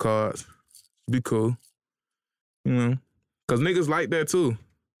play your cards. Be cool. You know? Because niggas like that, too.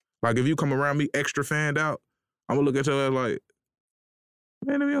 Like, if you come around me extra fanned out, I'm going to look at your ass like,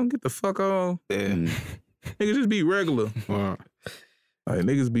 man, if you don't get the fuck on, niggas just be regular. Wow. Like,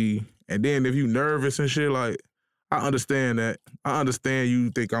 niggas be, and then if you nervous and shit, like, I understand that. I understand you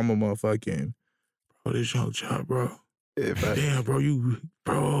think I'm a motherfucking, bro, this your job, bro. Yeah, damn, bro,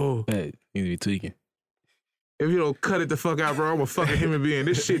 bro. Hey, you be tweaking. If you don't cut it the fuck out, bro, I'm a fucking human being.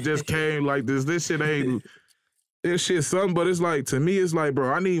 This shit just came like this. This shit ain't, this shit something, but it's like, to me, it's like,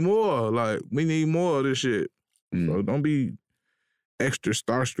 bro, I need more. Like, we need more of this shit. So don't be extra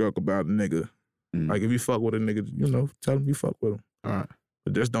starstruck about a nigga. Like, if you fuck with a nigga, you know, tell him you fuck with him. All right.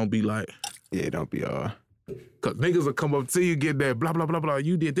 But just don't be like, yeah, don't be cause niggas will come up to you, get that blah blah blah blah.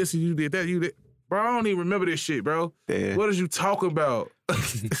 You did this and you did that. You did, bro. I don't even remember this shit, bro. Yeah. What is you talking about?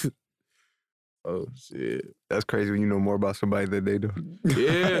 Oh shit. That's crazy when you know more about somebody than they do.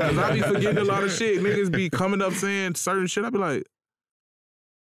 Yeah, cause I be forgetting a lot of shit. Niggas be coming up saying certain shit. I be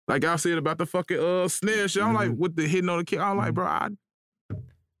like I said about the fucking snare shit. I'm like, with the hitting on the kid. I'm like, bro,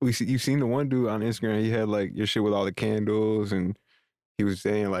 You seen the one dude on Instagram? He had like your shit with all the candles, and he was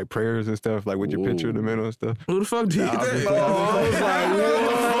saying like prayers and stuff, like with your picture in the middle and stuff. Who the fuck did that? I was like,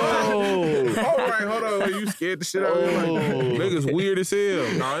 whoa. All right, hold on. You scared the shit out of me? Like, niggas weird as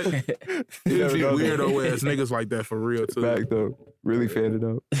hell. Nah, you see weirdo ass niggas like that for real too. Back though, really fanned it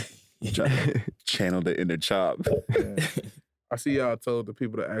up. Channel the inner chop. I see y'all told the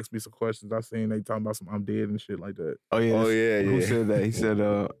people to ask me some questions. I seen they talking about some I'm dead and shit like that. Oh yeah. Yeah. Who said that? He said,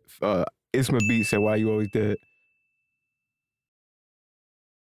 Isma Beat said, "Why you always dead?"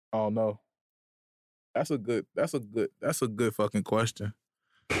 Oh no. That's a good fucking question.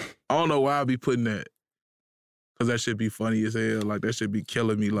 I don't know why I be putting that. Cause that shit be funny as hell. Like, that shit be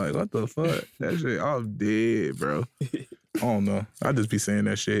killing me. Like, what the fuck? That shit, I'm dead, bro. I don't know. I just be saying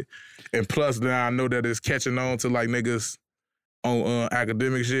that shit. And plus, then I know that it's catching on to like niggas on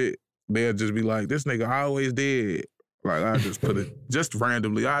academic shit. They'll just be like, this nigga always dead. Like, I just put it, just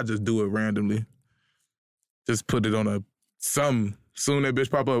randomly. I just do it randomly. Just put it on something. Soon that bitch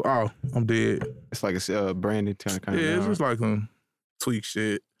pop up, oh, I'm dead. It's like a branded kind of. Yeah, it's just like some tweak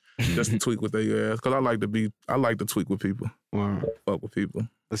shit. Just to tweak with their ass. Cause I like to tweak with people. Wow. Fuck with people.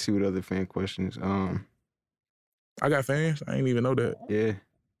 Let's see what other fan questions. I got fans. I ain't even know that. Yeah.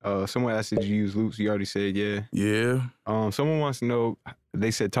 Someone asked, did you use loops? You already said yeah. Yeah. Someone wants to know, they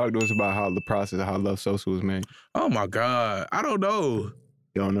said, talk to us about how the process of how Love Sosa was made. Oh my God. I don't know.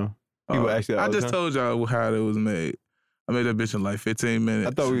 You don't know? People ask that all I the just time? told y'all how it was made. I made that bitch in like 15 minutes.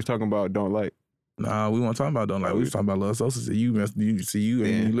 I thought we was talking about Don't Like. Nah, we weren't talking about Don't Like. We was talking about Love Sosa. So you and you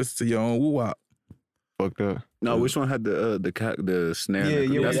listen to your own woo-wop. Fucked up. No, which one had the snare?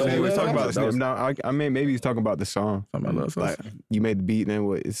 Yeah, That's the one we we were were talking about the snare. was- No, I mean, maybe he's talking about the song. Talking about Love Sosa. Like, you made the beat, and then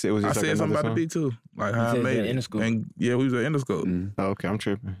what? It was just I like said something another about the song? beat too. Like how I said made at it. Interscope. And yeah, we was at Interscope. Oh, okay, I'm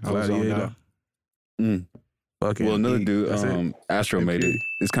tripping. I was zoned Gladiator. out. Fucking Well, another geek. dude, That's it. Astro made it.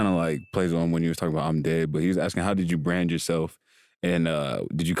 It's kind of like plays on when you was talking about I'm Dead, but he was asking, how did you brand yourself? And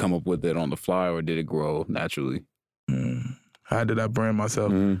did you come up with it on the fly, or did it grow naturally? How did I brand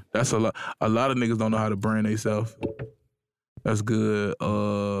myself? That's a lot. A lot of niggas don't know how to brand themselves. That's good.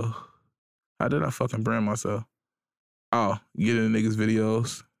 How did I fucking brand myself? Oh, get in the niggas'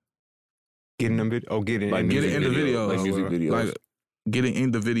 videos. Getting them get it Like in Get it in the video, videos. like music videos. Like, getting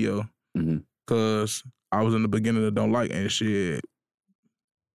in the video. Cause I was in the beginning of Don't Like and shit.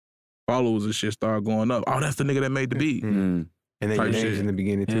 Followers and shit started going up. Oh, that's the nigga that made the beat. And then your Type name's shit. in the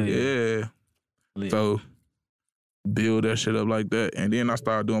beginning too. Yeah. Lit. So build that shit up like that. And then I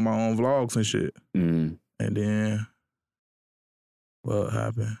started doing my own vlogs and shit. And then what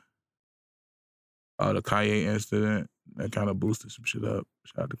happened? The Kanye incident, that kind of boosted some shit up.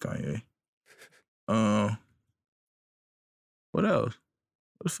 Shout out to Kanye. What else?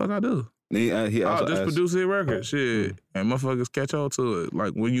 What the fuck I do? He also Just asked, produce hit records, shit. And motherfuckers catch on to it.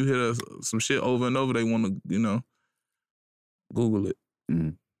 Like when you hit some shit over and over, they want to, Google it.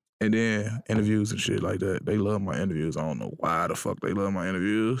 And then interviews and shit like that. They love my interviews. I don't know why the fuck they love my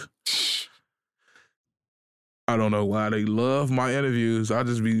interviews. I don't know why they love my interviews. I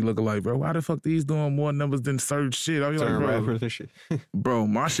just be looking like, bro, why the fuck these doing more numbers than certain shit? I be like, bro, rappers and shit. bro,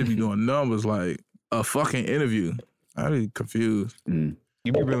 my shit be doing numbers like a fucking interview. I be confused. You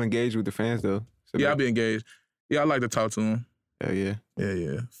be real engaged with the fans though. So Yeah, I be engaged. Yeah, I like to talk to them. Hell yeah. Yeah.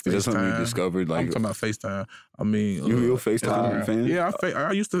 Is that something you discovered? Like, I'm talking about FaceTime. I mean, you FaceTime Instagram. fans? Yeah,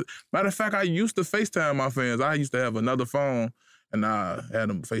 I used to. Matter of fact, I used to FaceTime my fans. I used to have another phone, and I had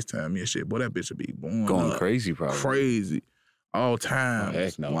them FaceTime me and shit. Boy, that bitch would be going crazy, probably. Crazy. All time. Oh,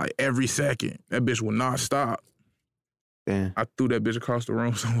 heck no. Like every second. That bitch would not stop. Damn. I threw that bitch across the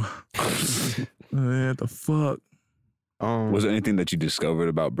room somewhere. Man, what the fuck? Was there anything that you discovered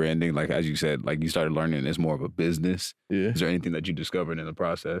about branding? Like, as you said, like you started learning it's more of a business. Yeah. Is there anything that you discovered in the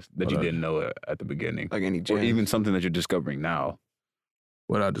process that you didn't know at the beginning? Like any gems. Or even something that you're discovering now?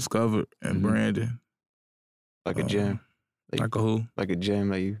 What I discovered in branding. Like a gem. Like a who? Like a gem,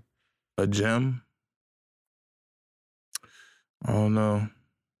 like you. A gem? I don't know.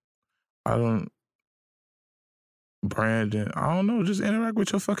 Branding. I don't know. Just interact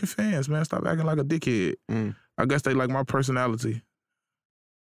with your fucking fans, man. Stop acting like a dickhead. I guess they like my personality.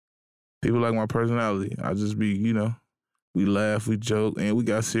 People like my personality. I just be, we laugh, we joke, and we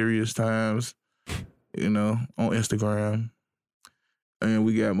got serious times, on Instagram. And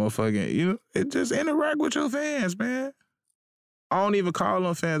we got motherfucking, it just interact with your fans, man. I don't even call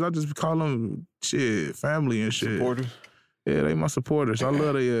them fans. I just call them shit, family and shit. Supporters? Yeah, they my supporters. I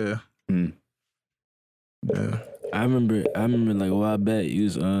love they, Yeah. I remember like a while back, you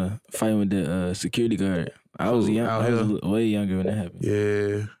was fighting with the security guard. I was young. I was way younger when that happened.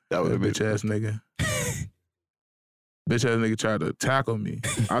 Yeah. That was a bitch ass nigga. Bitch ass nigga tried to tackle me.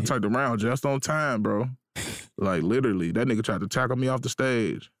 I turned around just on time, bro. Like literally, that nigga tried to tackle me off the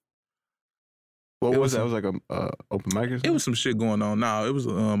stage. What was that? It was like a open mic or something? It was some shit going on. Nah, it was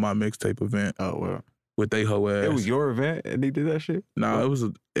my mixtape event. Oh, well. With they hoe ass. It was your event and they did that shit? Nah, it was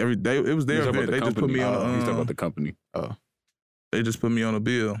every day. It was their event. They just put me on. He's talking about the company. Oh, they just put me on a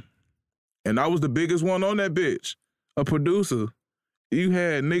bill, and I was the biggest one on that bitch. A producer. You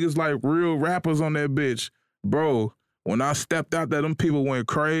had niggas like real rappers on that bitch, bro. When I stepped out there, them people went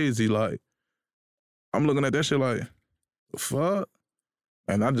crazy. Like, I'm looking at that shit like, the fuck,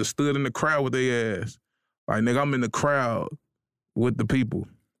 and I just stood in the crowd with their ass. Like, nigga, I'm in the crowd with the people.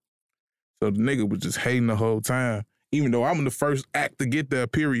 So the nigga was just hating the whole time. Even though I'm the first act to get there,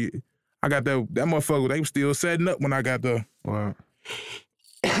 period. I got that motherfucker, they was still setting up when I got there. wow.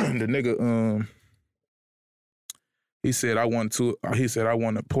 The nigga, he said I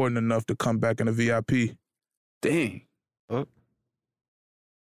wasn't important enough to come back in the VIP. Dang. Oh.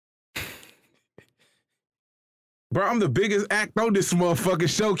 Bro, I'm the biggest act on this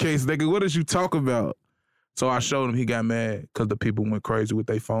motherfucking showcase, nigga. What is you talking about? So I showed him, he got mad because the people went crazy with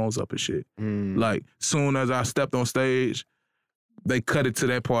their phones up and shit. Like, soon as I stepped on stage, they cut it to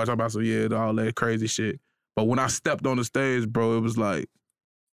that part. I'm about to say, yeah, all that crazy shit. But when I stepped on the stage, bro, it was like,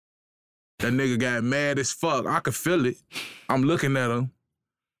 that nigga got mad as fuck. I could feel it. I'm looking at him.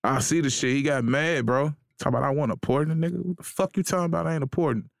 I see the shit. He got mad, bro. Talking about I wasn't important, nigga. What the fuck you talking about I ain't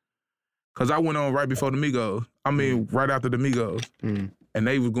important? Because I went on right before the Migos. I mean, right after the Migos. And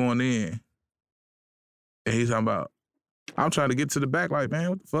they was going in. And he's talking about, I'm trying to get to the back like, man,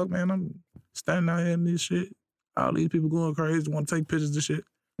 what the fuck, man? I'm standing out here in this shit. All these people going crazy, want to take pictures of shit.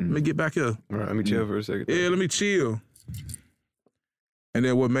 Let me get back here. All right, let me chill for a second. Yeah, let me chill. And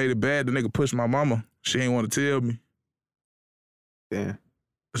then what made it bad, the nigga pushed my mama. She ain't want to tell me. Damn.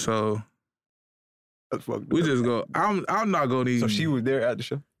 So that's fucked we up. just go, I'm not going to even. So she was there at the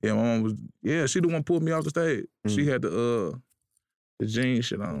show? Yeah, my mom was, yeah, she the one pulled me off the stage. She had the jean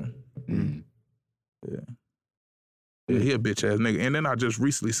shit on. Yeah, he a bitch ass nigga. And then I just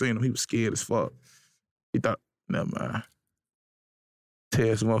recently seen him. He was scared as fuck. He thought, never mind. Tear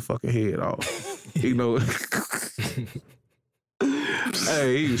his motherfucking head off. Hey,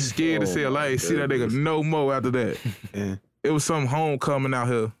 he was scared as hell. I ain't see that nigga no more after that. Yeah. It was some homecoming out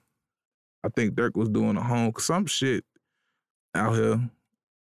here. I think Dirk was doing some shit out here.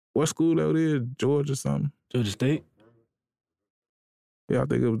 What school that is? Georgia or something? Georgia State? Yeah, I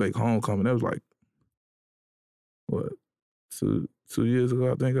think it was like homecoming. That was like, what, 2 years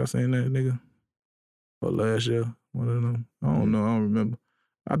ago, I think I seen that nigga. Or last year, one of them. I don't know, I don't remember.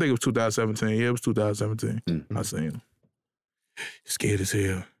 I think it was 2017. Yeah, it was 2017. I seen him. Scared as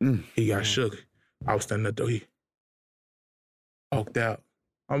hell. He got shook. I was standing at the door. He walked out.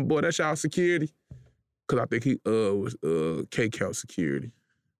 Boy, that's y'all security. Cause I think he was K-Count security.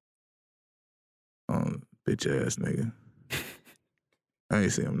 Bitch ass nigga. I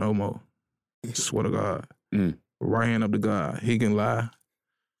ain't see him no more. Swear to God. Right hand up to God. He can lie.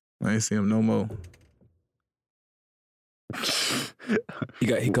 I ain't see him no more.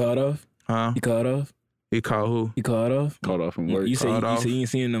 He called off? Huh? He called off? He called who? He called off? Called off from work. You say Called you off. ain't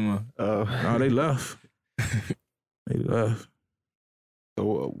seen him no more. No, they left. They left.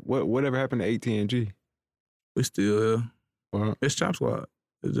 So whatever happened to AT&G? We still here. Well, It's Chop Squad.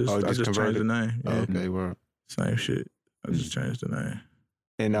 It's just, Oh, I just changed converted? the name. Yeah. okay, well. Same shit. I just changed the name.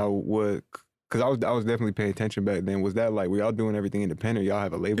 And now what? Because I was definitely paying attention back then. Was that like, were y'all doing everything independent? Y'all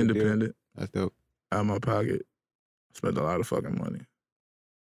have a label deal? Independent. That's dope. Out of my pocket. Spent a lot of fucking money.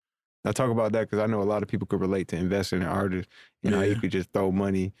 Now talk about that, because I know a lot of people could relate to investing in artists. You know, how Yeah. you could just throw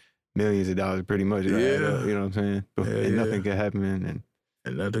money, millions of dollars pretty much. Yeah. You know what I'm saying? Yeah, and yeah. nothing can happen.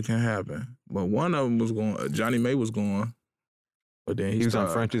 And nothing can happen. But one of them was going, Johnny May was going. But then He was on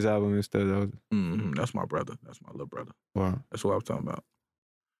started- French's album and stuff. That was, That's my brother. That's my little brother. wow. That's what I was talking about.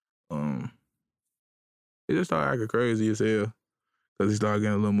 He just started acting crazy as hell. Because he started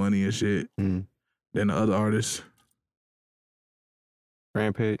getting a little money and shit. Mm. Then the other artists,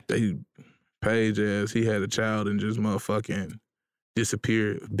 Rampage. they Page ass, he had a child and just motherfucking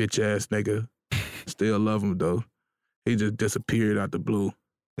disappeared. Bitch ass nigga. Still love him though. He just disappeared out the blue.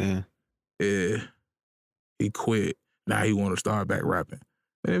 Yeah. Yeah. He quit. Now he want to start back rapping.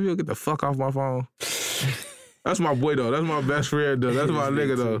 Man, if you'll get the fuck off my phone. That's my boy though. That's my best friend though. That's my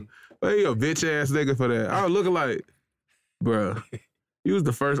nigga though. But he a bitch ass nigga for that. I was looking like, bruh, you was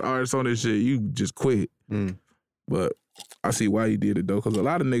the first artist on this shit. You just quit. Mm. But I see why he did it though, because a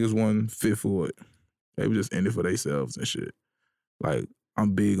lot of niggas wasn't fit for it. They was just in it for themselves and shit. Like,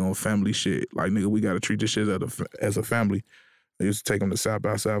 I'm big on family shit. Like, nigga, we gotta treat this shit as a family. I used to take them to South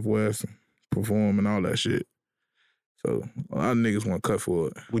by Southwest, perform and all that shit. So a lot of niggas want cut for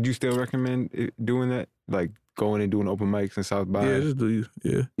it. Would you still recommend doing that? Like going and doing open mics in South by? Yeah, just do you.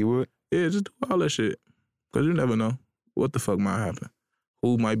 Yeah. You would? Yeah, just do all that shit. Because you never know what the fuck might happen.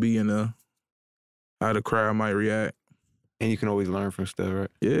 Who might be in there, how the crowd might react. And you can always learn from stuff, right?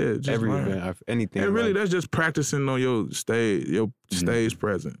 Yeah, just Every learn. event, anything. And really, like, that's just practicing on your stage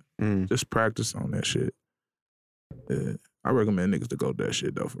presence. mm. Just practice on that shit. Yeah. I recommend niggas to go to that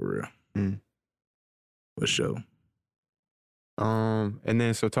shit, though, for real. Mm. For sure. And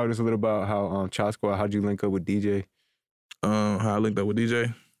then so talk to us a little about how Chop Squad, how'd you link up with DJ? How I linked up with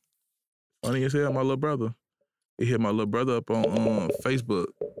DJ? Funny as hell, my little brother. He hit my little brother up on Facebook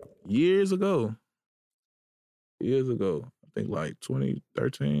years ago. I think like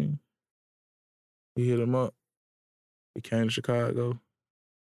 2013. He hit him up. He came to Chicago.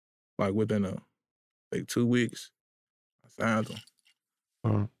 Like within like 2 weeks, I signed him.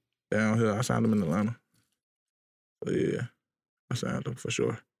 Uh-huh. Down here, I signed him in Atlanta. So yeah, I signed him for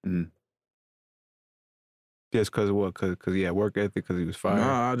sure. Just because of what? Because he had work ethic, because he was fired?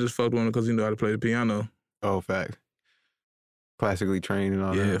 Nah, I just fucked with him because he knew how to play the piano. Oh, fact. Classically trained and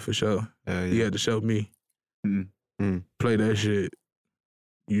all that. Yeah, for sure. Yeah. He had to show me. Play that shit.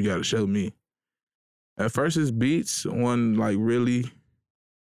 You got to show me. At first, his beats wasn't like really,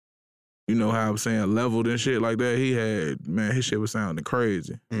 you know how I'm saying, leveled and shit like that. He had, man, his shit was sounding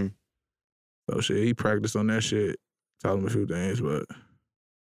crazy. So shit, he practiced on that shit. Taught him a few things, but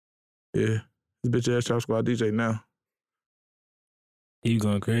yeah, this bitch ass Chop Squad DJ now. He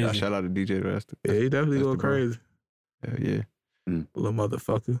going crazy. Yeah, shout out to DJ the rest. Yeah, he definitely that's going the bro. crazy. Yeah. Little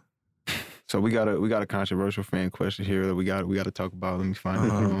motherfucker. So we got a controversial fan question here that we got to talk about. Let me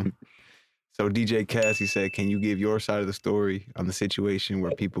find it. So DJ Cassie said, "Can you give your side of the story on the situation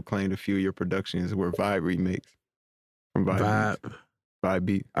where people claim a few of your productions were Vibe remakes from Vibe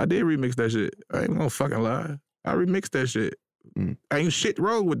Beat?" I did remix that shit. I ain't gonna fucking lie. I remixed that shit. Ain't shit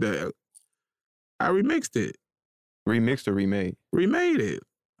wrong with that. I remixed it. Remixed or remade? Remade it.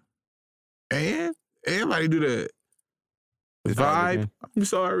 And everybody do that. Vibe. I'm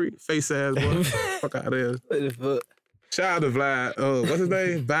sorry. Face ass boy. Fuck out of there. What the fuck? Shout out to Vlad. What's his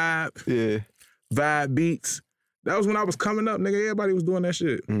name? Vibe. Yeah. Vibe Beats. That was when I was coming up, nigga. Everybody was doing that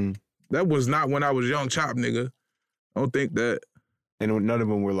shit. That was not when I was young Chop, nigga. I don't think that. And none of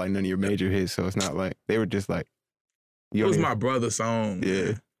them were like none of your major hits, so it's not like they were just like. It was my brother's song.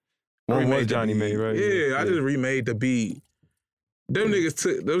 Yeah. One was Johnny May, right? Yeah, I just remade the beat. Them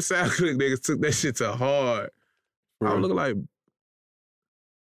SoundClick niggas took that shit to hard. I was looking like,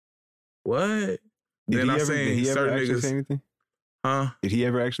 what? Did Then he ever actually say anything? Huh? Did he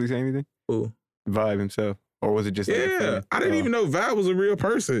ever actually say anything? Who? Vibe himself. Or was it just Yeah, I didn't even know Vibe was a real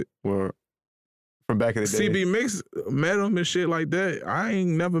person. Or from back in the day? CB Mix met him and shit like that. I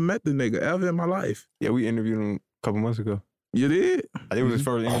ain't never met the nigga ever in my life. Yeah, we interviewed him a couple months ago. You did? It was his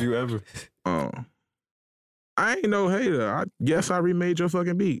first interview ever. I ain't no hater. I guess I remade your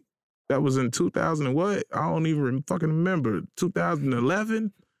fucking beat. That was in 2000 and what? I don't even fucking remember.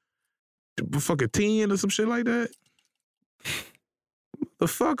 2011? Fucking 10 or some shit like that? The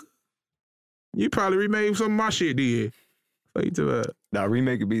fuck? You probably remade some of my shit, did. Fuck you to that. Nah,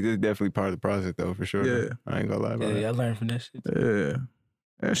 remake a beat is definitely part of the process though, for sure. Yeah. I ain't gonna lie about it. Yeah, I learned from that shit. Yeah.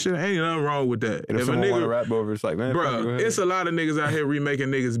 That shit ain't nothing wrong with that. And if someone want to rap over, it's like, man, bro, it's a lot of niggas out here remaking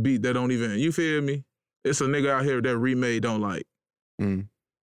niggas beat that don't even, you feel me? It's a nigga out here that remade don't like. He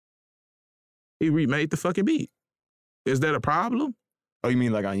remade the fucking beat. Is that a problem? Oh, you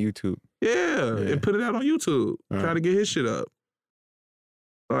mean like on YouTube? Yeah, and put it out on YouTube. Try to get his shit up.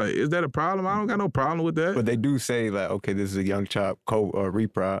 Like, is that a problem? I don't got no problem with that. But they do say like, okay, this is a Young Chop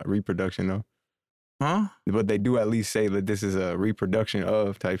reproduction though. Huh? But they do at least say that this is a reproduction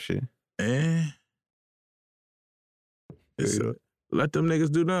of type shit. Let them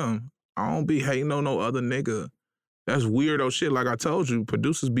niggas do them. I don't be hating on no other nigga. That's weirdo shit. Like I told you,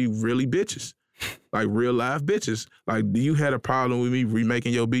 producers be really bitches. Like real life bitches. Like, you had a problem with me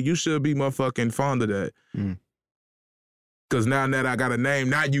remaking your beat. You should be motherfucking fond of that. Cause now that I got a name,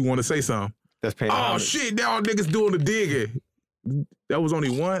 now you want to say something. That's paying. Oh shit, now all niggas doing the digging. That was only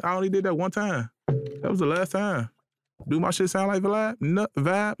one. I only did that one time. That was the last time. Do my shit sound like Vibe? No.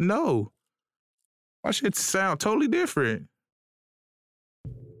 Vibe? No. My shit sound totally different.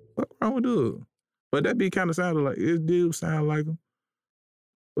 What wrong with dude? But that beat kind of sounded like, it did sound like him.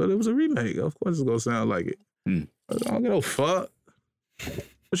 But it was a remake. Of course it's gonna sound like it. I don't give no fuck.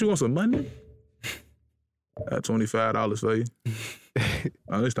 But you want some money? I got $25 for you.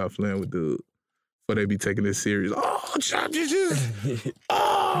 They stop playing with dude. But they be taking this serious. Oh, Chop, you just.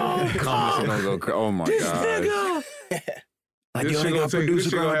 Oh, oh my this God. nigga. Like, This yo, shit they gonna got take, this producer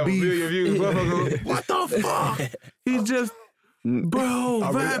shit gonna have a beef. million views. Motherfucker, what the fuck? He just, bro,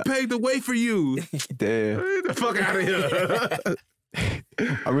 Vibe paved the way for you. Damn. Get the fuck out of here.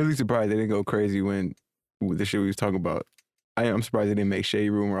 I'm really surprised they didn't go crazy when with the shit we was talking about. I'm surprised they didn't make Shade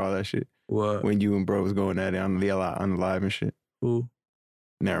Room or all that shit. What? When you and bro was going at it on the live and shit. Who?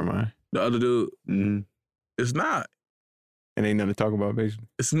 Never mind. The other dude. It's not. And ain't nothing to talk about, basically.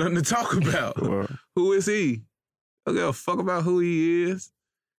 It's nothing to talk about. Well, Who is he? I don't give a fuck about who he is.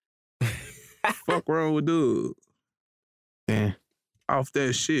 Fuck wrong with dude. damn. Off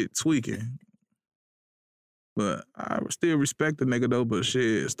that shit, tweaking. But I still respect the nigga though, but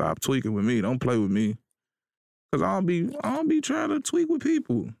shit, stop tweaking with me. Don't play with me. Cause I don't be trying to tweak with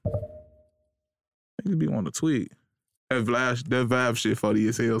people. Niggas be wanting to tweak. That Vibe shit funny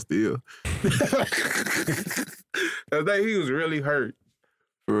as hell still. That day he was really hurt.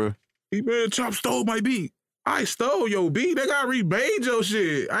 For real. He man, Chop stole my beat. I stole your beat. They got remade your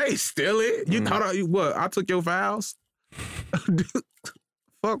shit. I ain't steal it. You thought I took your files?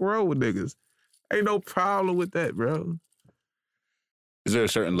 Fuck wrong with niggas. Ain't no problem with that, bro. Is there a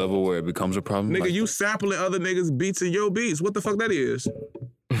certain level where it becomes a problem? Nigga, like you sampling other niggas' beats in your beats. What the fuck that is?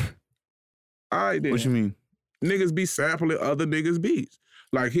 All right then. What you mean? Niggas be sampling other niggas' beats.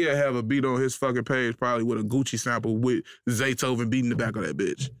 Like he'll have a beat on his fucking page probably with a Gucci sample with Zaytoven beating the back of that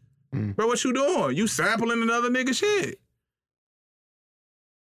bitch. Bro, what you doing? You sampling another nigga shit.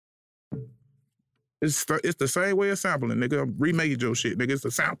 It's the same way of sampling, nigga. Remade your shit, nigga. It's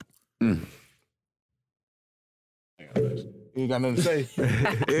a sample. You ain't got nothing to say.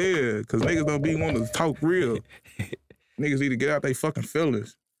 Yeah, because niggas don't be wanting to talk real. Niggas need to get out their fucking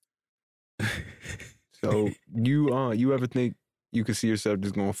feelings. So you ever think you could see yourself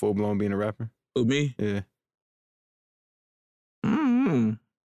just going full blown being a rapper? Who, me? Yeah.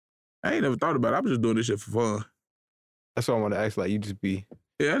 I ain't never thought about it. I'm just doing this shit for fun. That's what I want to ask. Like you just be,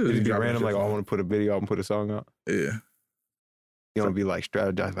 Yeah, I you just be dropping random. shit Like, for oh, I fun. want to put a video out and put a song out. Yeah. You don't be like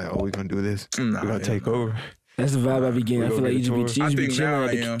strategized. Like, oh, we gonna do this. Nah, We're gonna take nah. over. That's the vibe I be getting. We I feel gonna like you get just a be, tour. you I just be think chilling now at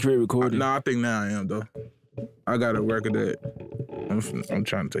I the am. crib recording. No, I think now I am, though. I got a record that I'm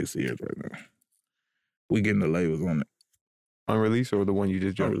trying to take serious right now. We getting the labels on it. Unreleased or the one you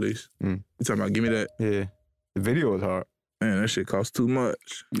just On dropped? release. Mm. You talking about give me that? Yeah. The video was hard. Man, that shit costs too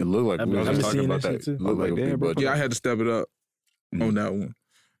much. It looked like I've we been- was I've just been talking seeing about that that. shit, too. Looked like a Like, big damn, bro. budget. Yeah, I had to step it up on that one.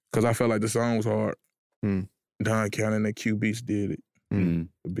 Because I felt like the song was hard. Mm. Don Cannon and Q Beats did it. Mm.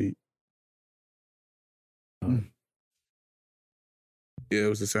 The beat. Yeah, it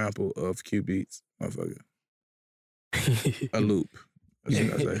was a sample of Q Beats, motherfucker. A loop. That's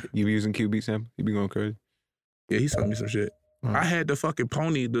what I say. You be using QB sample? You be going crazy? Yeah, he sent me some shit. I had the fucking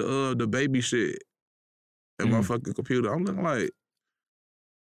pony, the baby shit in my fucking computer. I'm looking like,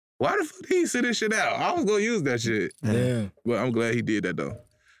 why the fuck did he send this shit out? I was gonna use that shit. Damn. But I'm glad he did that though.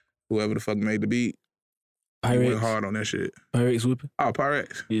 Whoever the fuck made the beat, he went Pyrex. hard on that shit. Pyrex whipping? Oh,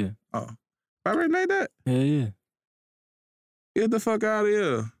 Pyrex. Yeah. Oh. Pyrex made that? Yeah. Get the fuck out of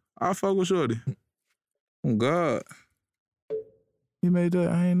here. I'll fuck with Shorty. Oh, God. He made that?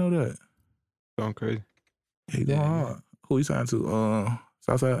 I ain't know that. Going crazy. He going hard. Who he signed to?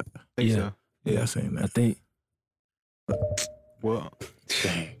 Southside? Yeah. Yeah, I seen I that. think. Well,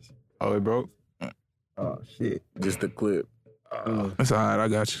 oh, it broke? Oh, shit. Just the clip. That's all right, I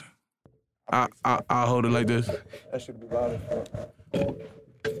got you. I'll hold it like this. That should be loud as fuck.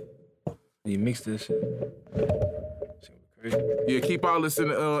 You mix this shit. Crazy. Yeah, keep all this in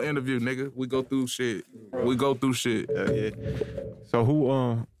the interview, nigga. We go through shit. Yeah. So who,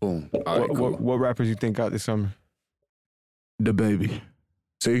 Boom. All right, cool. what rappers you think out this summer? The Baby.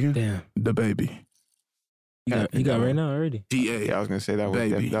 Say again? Damn. The Baby. He got right now already. DA. Yeah, I was gonna say that was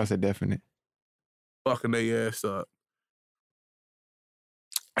Baby. that was a definite. Fucking their ass up.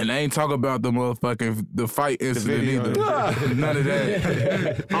 And I ain't talking about the fight incident video. either. None of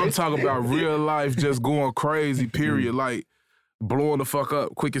that. I'm talking about real life just going crazy, period. Like, blowing the fuck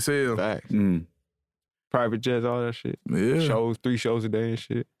up quick as hell. Facts. Mm. Private jets, all that shit. Yeah. Shows, 3 shows a day and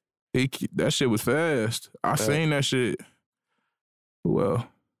shit. That shit was fast. I seen that shit. Well,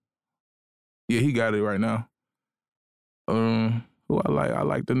 yeah, he got it right now. Who I like? I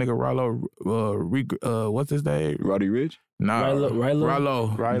like the nigga Rilo. What's his name? Roddy Ricch? Nah,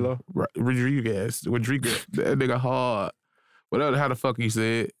 Rilo. Rodriguez. That nigga hard. Whatever, how the fuck he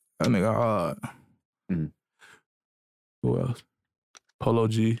said. That nigga hard. Mhm. Who else? Polo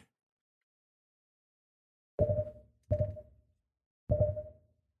G.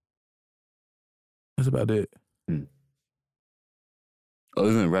 That's about it.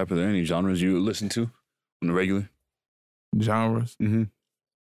 Other than rap, are there any genres you listen to on the regular? Genres. Mm-hmm.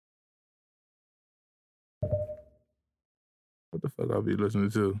 What the fuck I'll be listening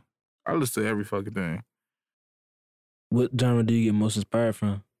to? I listen to every fucking thing. What genre do you get most inspired from?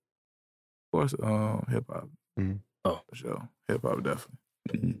 Of course, hip hop. Mhm. Oh. For sure. Hip hop, definitely.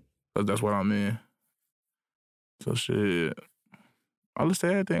 Mm-hmm. Cause that's what I'm in. So shit. I listen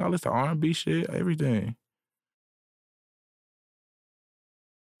to everything. I listen to R&B shit, everything.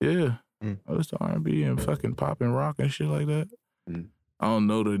 Yeah. I listen to R&B and fucking pop and rock and shit like that. Mm. I don't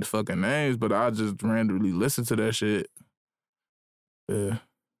know the fucking names, but I just randomly listen to that shit. Yeah.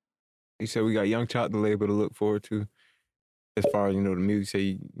 You said we got Young Chop, the label, to look forward to. As far as, the music,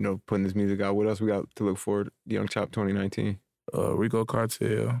 say, putting this music out. What else we got to look forward to? Young Chop 2019. Rico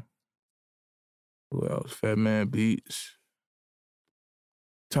Cartel. Who else? Fat Man Beats.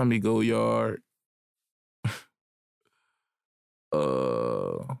 Tommy Goyard.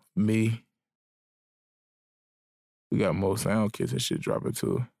 Me. We got more sound kits and shit dropping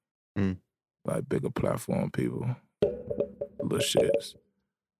too. Like bigger platform people. Little shits.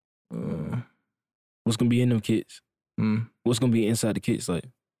 What's gonna be in them kits? What's gonna be inside the kits? Like,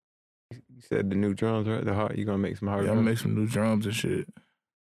 You said the new drums, right? The hard. You gonna make some hard Yeah, I'm drums? gonna make some new drums and shit.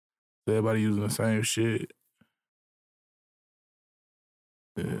 Everybody using the same shit.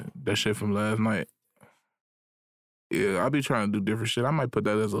 Yeah, that shit from last night. Yeah, I be trying to do different shit. I might put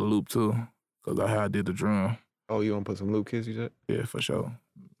that as a loop too, cause I how I did the drum. Oh, you want to put some loop kits, you said? Yeah, for sure.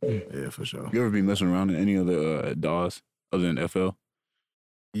 Yeah, for sure. You ever be messing around in any other DAWs other than FL?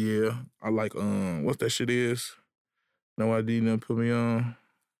 Yeah, I like what's that shit is? No ID, nothing put me on.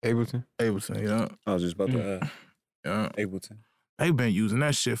 Ableton? Ableton, yeah. I was just about to ask. Yeah. Ableton. They been using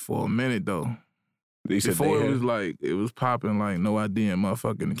that shit for a minute though. They said Before they it had- was like, it was popping like No ID and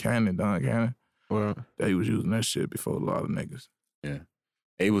motherfucking Cannon, Don Cannon. Well, They was using that shit before a lot of niggas. Yeah.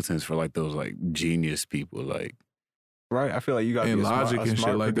 Ableton's for like those like genius people, like right? I feel like you got to And be a Logic smart, and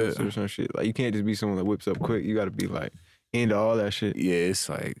shit like that. producer or some shit. Like, you can't just be someone that whips up quick. You got to be like into all that shit. yeah, it's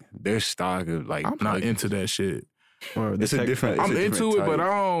like their stock of like I'm not like, into that shit. Or the It's a tech- different. I'm it's a into different it, but type.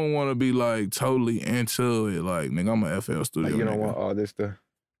 I don't want to be like totally into it. Like, nigga, I'm a FL studio. Like, you don't nigga. want all this stuff.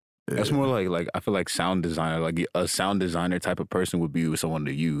 Yeah. That's more like I feel like sound designer, like a sound designer type of person would be someone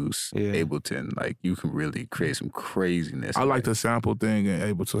to use Yeah. Ableton. Like you can really create some craziness. I like the sample thing and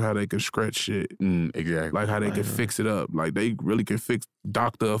able to how they can stretch shit. Exactly. Like how they can Uh-huh. fix it up. Like they really can fix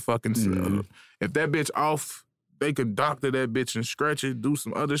doctor a fucking. Mhm. If that bitch off, they can doctor that bitch and stretch it, do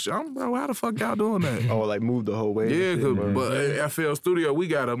some other shit. I'm bro, how the fuck y'all doing that? Oh, like move the whole way. and Yeah, shit, bro. but at FL Studio, we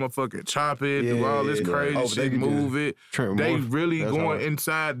got to motherfucking chop it, do all this Yeah, yeah. crazy Oh, but they shit, can just move it. Trent They Morph. really That's going hard.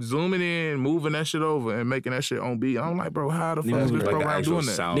 inside, zooming in, moving that shit over, and making that shit on beat. I'm like, bro, how the They fuck is moving this like the program actual doing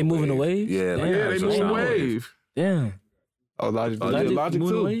that? sound They moving the wave? Yeah, like Damn. the Yeah, they actual moving sound wave. Damn. Oh, Logic. Logic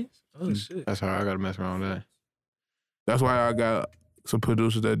moving too. waves? Oh shit. That's hard. I got to mess around with that. That's why I got some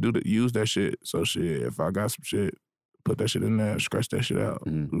producers that use that shit. So shit, if I got some shit, put that shit in there, scratch that shit out,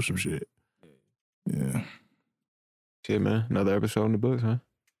 Mhm. do some shit. Yeah. Shit, man. Another episode in the books, huh?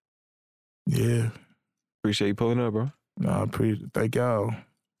 Yeah. Appreciate you pulling up, bro. Nah, thank y'all.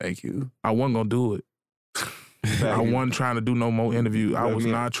 Thank you. I wasn't gonna do it. I wasn't trying to do no more interview. I Left was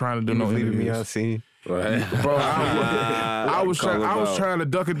me- not trying to do You no was leaving me interviews. unseen. Right. Bro, I was trying to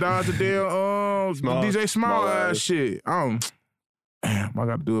duck and dodge the damn DJ Small ass shit. Damn, I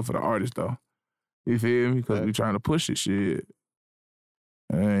got to do it for the artist though. You feel me? Because we trying to push this shit.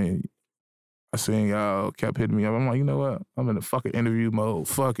 And I seen y'all kept hitting me up. I'm like, you know what? I'm in the fucking interview mode.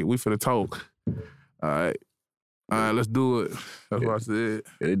 Fuck it, we finna talk. All right, let's do it. That's what I said.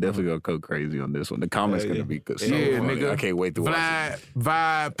 Yeah, they definitely gonna go crazy on this one. The comments gonna be so funny. Nigga. I can't wait to watch it.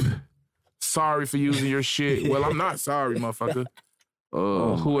 Vibe. Sorry for using your shit. Well, I'm not sorry, motherfucker.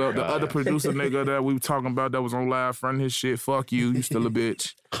 Who else? The other producer nigga that we were talking about that was on live fronting his shit. Fuck you. You still a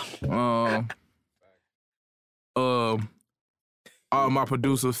bitch. All my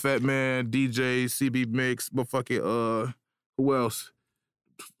producers, Fat Man, DJ, CB Mix, but fucking who else?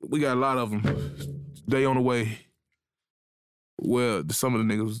 We got a lot of them. They on the way. Well, some of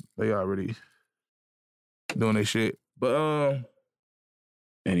the niggas, they already doing their shit. But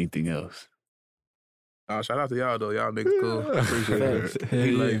anything else? Shout out to y'all though. Y'all niggas cool. I appreciate it.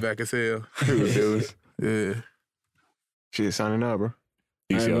 He laid back as hell. It was. Yeah. Shit, signing out, bro.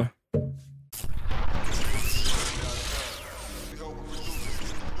 Peace, y'all.